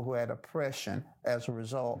people who had oppression as a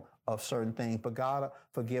result of certain things. But God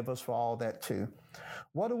forgive us for all that too.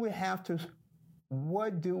 What do we have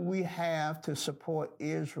to support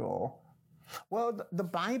Israel? Well, the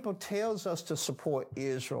Bible tells us to support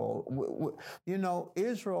Israel. You know,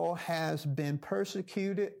 Israel has been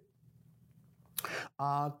persecuted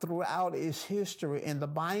throughout its history. In the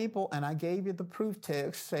Bible, and I gave you the proof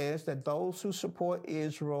text, says that those who support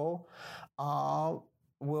Israel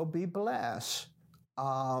will be blessed.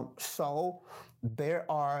 So there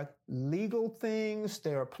are legal things,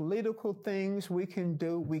 there are political things we can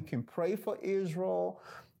do. We can pray for Israel.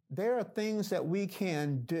 There are things that we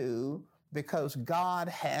can do because God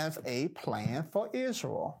has a plan for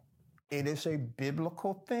Israel. It is a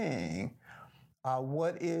biblical thing.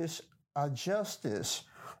 What is justice?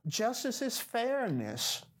 Justice is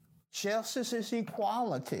fairness. Justice is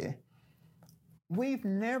equality. We've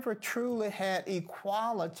never truly had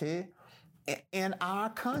equality in our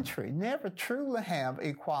country. Never truly have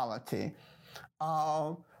equality.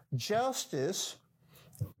 Justice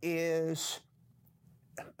is,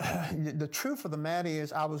 the truth of the matter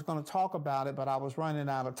is, I was going to talk about it, but I was running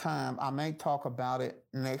out of time. I may talk about it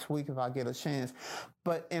next week if I get a chance.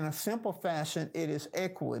 But in a simple fashion, it is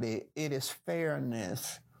equity. It is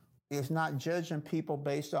fairness. It's not judging people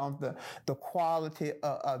based on the quality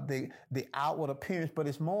of the outward appearance, but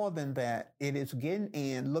it's more than that. It is getting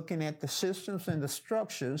in, looking at the systems and the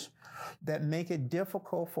structures that make it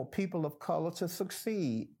difficult for people of color to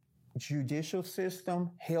succeed. Judicial system,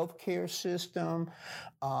 healthcare system,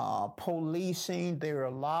 policing. There are a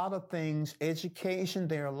lot of things, education.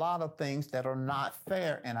 There are a lot of things that are not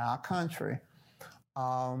fair in our country.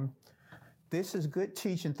 This is good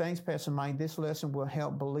teaching. Thanks, Pastor Mike. This lesson will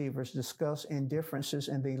help believers discuss indifferences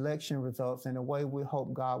in the election results in a way we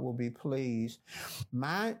hope God will be pleased.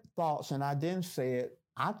 My thoughts, and I didn't say it,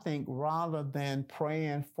 I think rather than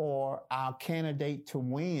praying for our candidate to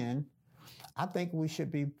win, I think we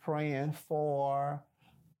should be praying for,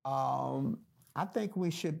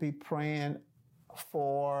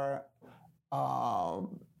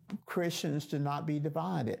 Christians to not be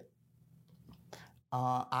divided.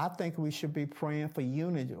 I think we should be praying for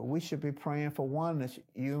unity. We should be praying for oneness.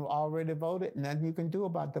 You already voted, nothing you can do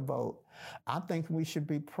about the vote. I think we should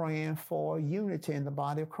be praying for unity in the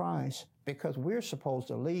body of Christ because we're supposed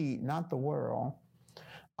to lead, not the world.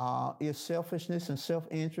 Is selfishness and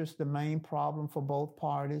self-interest the main problem for both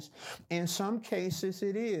parties? In some cases,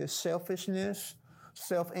 it is selfishness,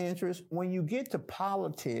 self-interest. When you get to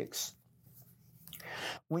politics,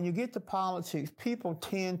 people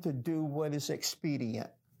tend to do what is expedient.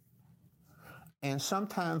 And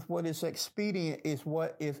sometimes what is expedient is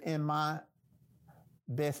what is in my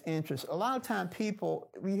best interest. A lot of times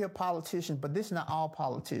we hear politicians, but this is not all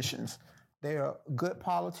politicians. There are good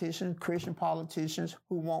politicians, Christian politicians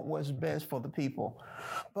who want what's best for the people.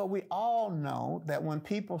 But we all know that when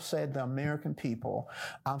people say the American people,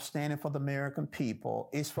 I'm standing for the American people,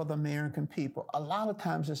 it's for the American people. A lot of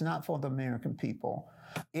times it's not for the American people.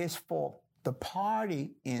 It's for the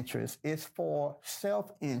party interest. It's for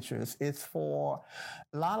self-interest. It's for,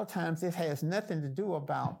 a lot of times it has nothing to do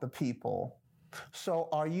about the people. So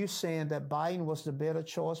are you saying that Biden was the better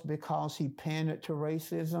choice because he pandered to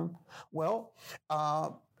racism? Well,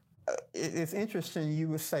 it's interesting you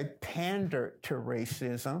would say pandered to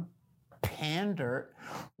racism. Pandered.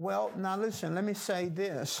 Well, now listen, let me say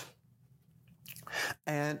this.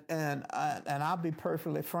 And I'll be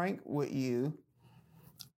perfectly frank with you.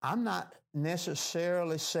 I'm not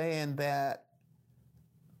necessarily saying that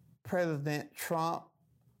President Trump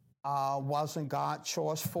wasn't God's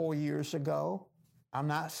choice 4 years ago. I'm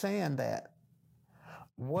not saying that.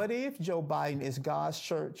 What if Joe Biden is God's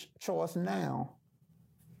choice now?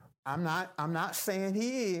 I'm not saying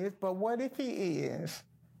he is, but what if he is?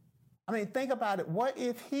 I mean, think about it. What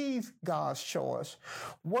if he's God's choice?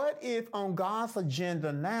 What if on God's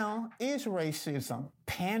agenda now is racism?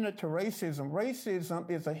 Pander to racism. Racism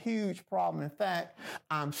is a huge problem. In fact,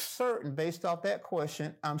 I'm certain, based off that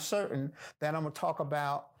question, I'm certain that I'm going to talk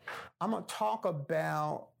about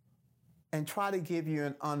and try to give you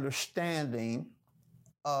an understanding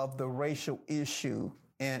of the racial issue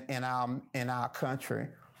in our country.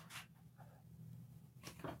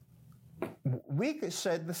 We could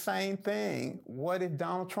say the same thing. What if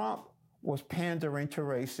Donald Trump was pandering to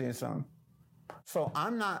racism? So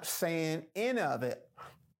I'm not saying any of it.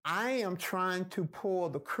 I am trying to pull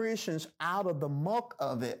the Christians out of the muck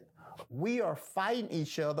of it. We are fighting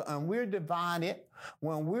each other and we're divided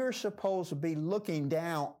when we're supposed to be looking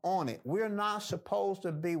down on it. We're not supposed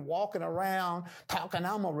to be walking around talking,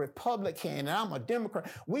 I'm a Republican and I'm a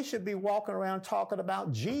Democrat. We should be walking around talking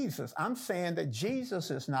about Jesus. I'm saying that Jesus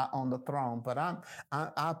is not on the throne, but I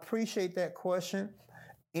appreciate that question.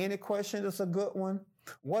 Any question is a good one.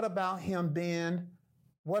 What about him being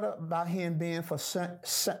for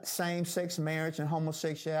same-sex marriage and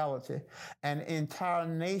homosexuality? An entire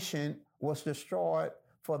nation was destroyed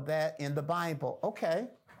for that in the Bible. Okay.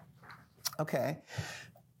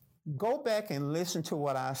 Go back and listen to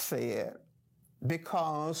what I said,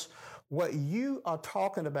 because what you are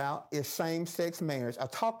talking about is same-sex marriage. I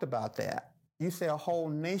talked about that. You say a whole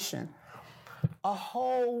nation. A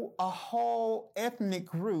whole ethnic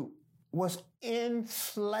group was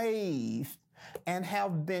enslaved and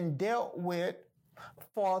have been dealt with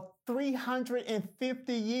for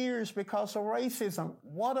 350 years because of racism.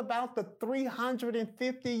 What about the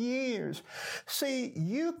 350 years? See,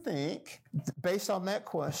 you think, based on that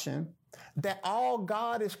question, that all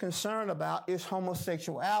God is concerned about is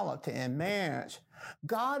homosexuality and marriage.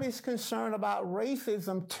 God is concerned about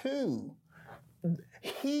racism too.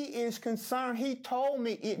 He is concerned. He told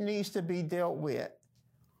me it needs to be dealt with.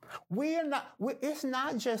 It's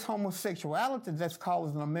not just homosexuality that's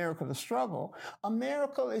causing America to struggle.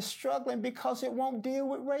 America is struggling because it won't deal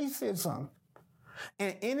with racism.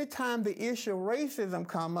 And anytime the issue of racism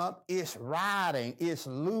come up, it's rioting, it's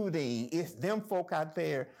looting, it's them folk out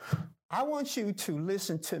there. I want you to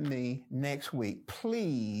listen to me next week,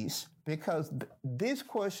 please, because this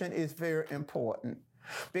question is very important,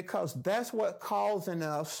 because that's what causing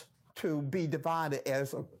us to be divided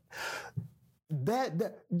as a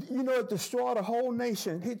it destroyed a whole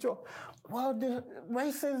nation.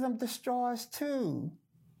 Racism destroys too.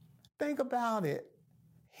 Think about it.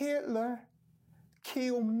 Hitler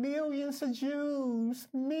killed millions of Jews.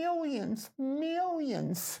 Millions.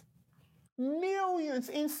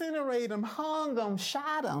 Incinerated them, hung them,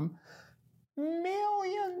 shot them.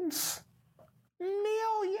 Millions.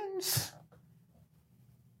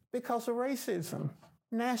 Because of racism,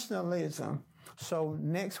 nationalism. So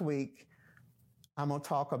next week, I'm going to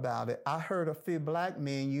talk about it. I heard a few black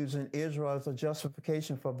men using Israel as a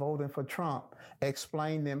justification for voting for Trump,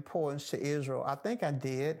 explain the importance to Israel. I think I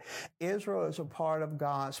did. Israel is a part of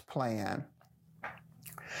God's plan.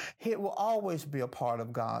 It will always be a part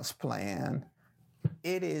of God's plan.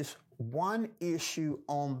 It is one issue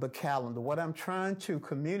on the calendar. What I'm trying to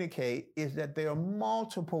communicate is that there are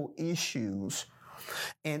multiple issues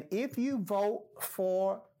And if you vote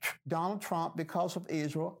for Donald Trump because of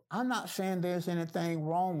Israel, I'm not saying there's anything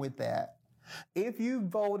wrong with that. If you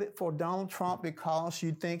voted for Donald Trump because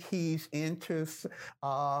you think he's into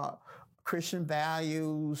Christian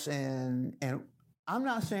values and I'm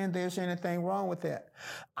not saying there's anything wrong with that.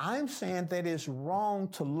 I'm saying that it's wrong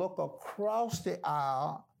to look across the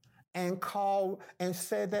aisle and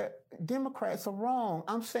say that Democrats are wrong.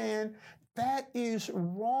 I'm saying that is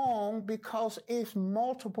wrong because it's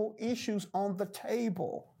multiple issues on the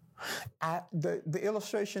table. The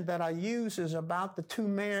illustration that I use is about the two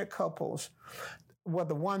married couples. Well,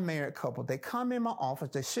 the one married couple, they come in my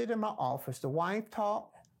office, they sit in my office, the wife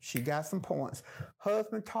talk, she got some points.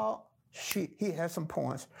 Husband talk, he has some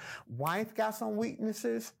points. Wife got some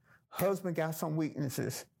weaknesses, husband got some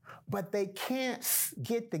weaknesses. But they can't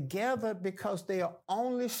get together because they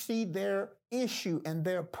only see their issue and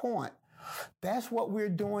their point. That's what we're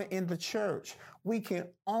doing in the church. We can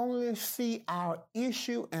only see our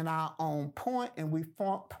issue and our own point, and we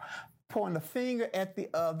point the finger at the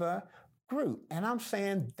other group. And I'm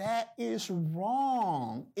saying that is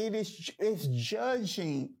wrong. It's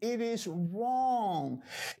judging. It is wrong.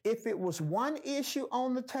 If it was one issue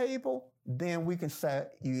on the table, then we can say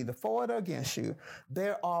you either for it or against you.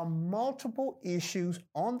 There are multiple issues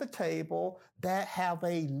on the table that have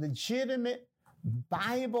a legitimate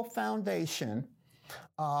Bible foundation.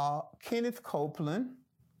 Kenneth Copeland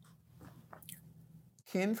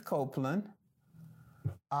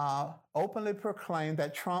openly proclaimed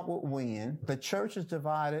that Trump would win. The church is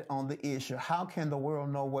divided on the issue. How can the world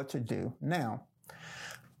know what to do? Now,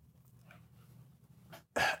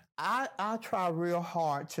 I try real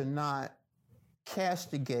hard to not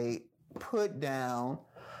castigate, put down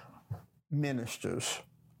ministers.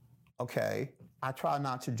 Okay? I try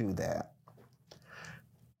not to do that.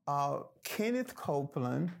 Kenneth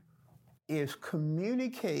Copeland is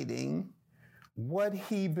communicating what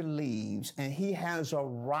he believes, and he has a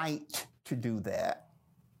right to do that.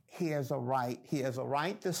 He has a right. He has a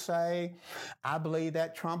right to say, I believe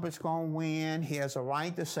that Trump is going to win. He has a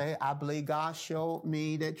right to say, I believe God showed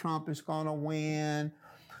me that Trump is going to win.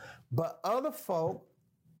 But other folk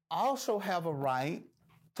also have a right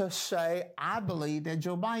to say, I believe that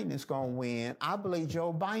Joe Biden is going to win. I believe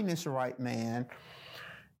Joe Biden is the right man.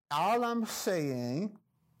 All I'm saying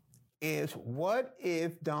is, what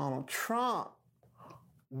if Donald Trump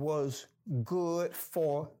was good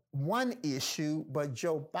for one issue, but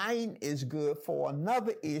Joe Biden is good for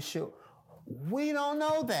another issue? We don't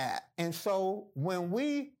know that. And so when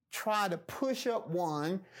we try to push up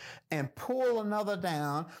one and pull another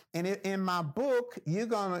down, and in my book, you're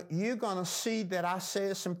gonna see that I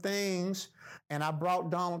said some things, and I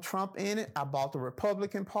brought Donald Trump in it. I brought the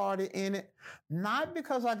Republican Party in it, not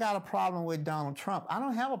because I got a problem with Donald Trump. I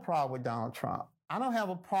don't have a problem with Donald Trump. I don't have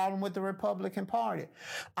a problem with the Republican Party.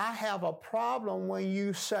 I have a problem when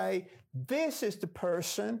you say, this is the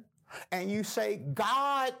person, and you say,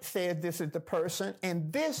 God said this is the person,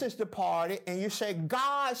 and this is the party, and you say,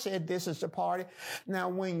 God said this is the party. Now,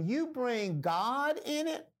 when you bring God in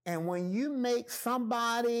it, and when you make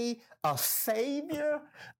somebody a savior,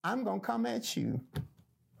 I'm going to come at you.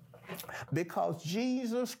 Because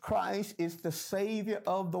Jesus Christ is the savior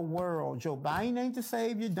of the world. Joe Biden ain't the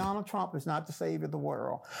savior. Donald Trump is not the savior of the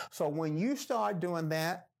world. So when you start doing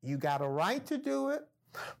that, you got a right to do it.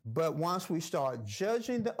 But once we start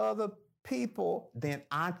judging the other people, then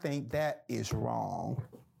I think that is wrong.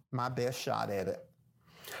 My best shot at it.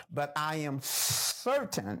 But I am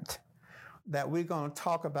certain that we're going to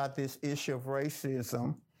talk about this issue of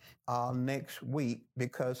racism next week,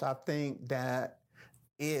 because I think that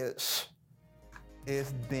it's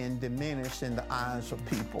been diminished in the eyes of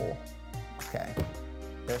people. Okay,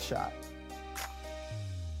 best shot.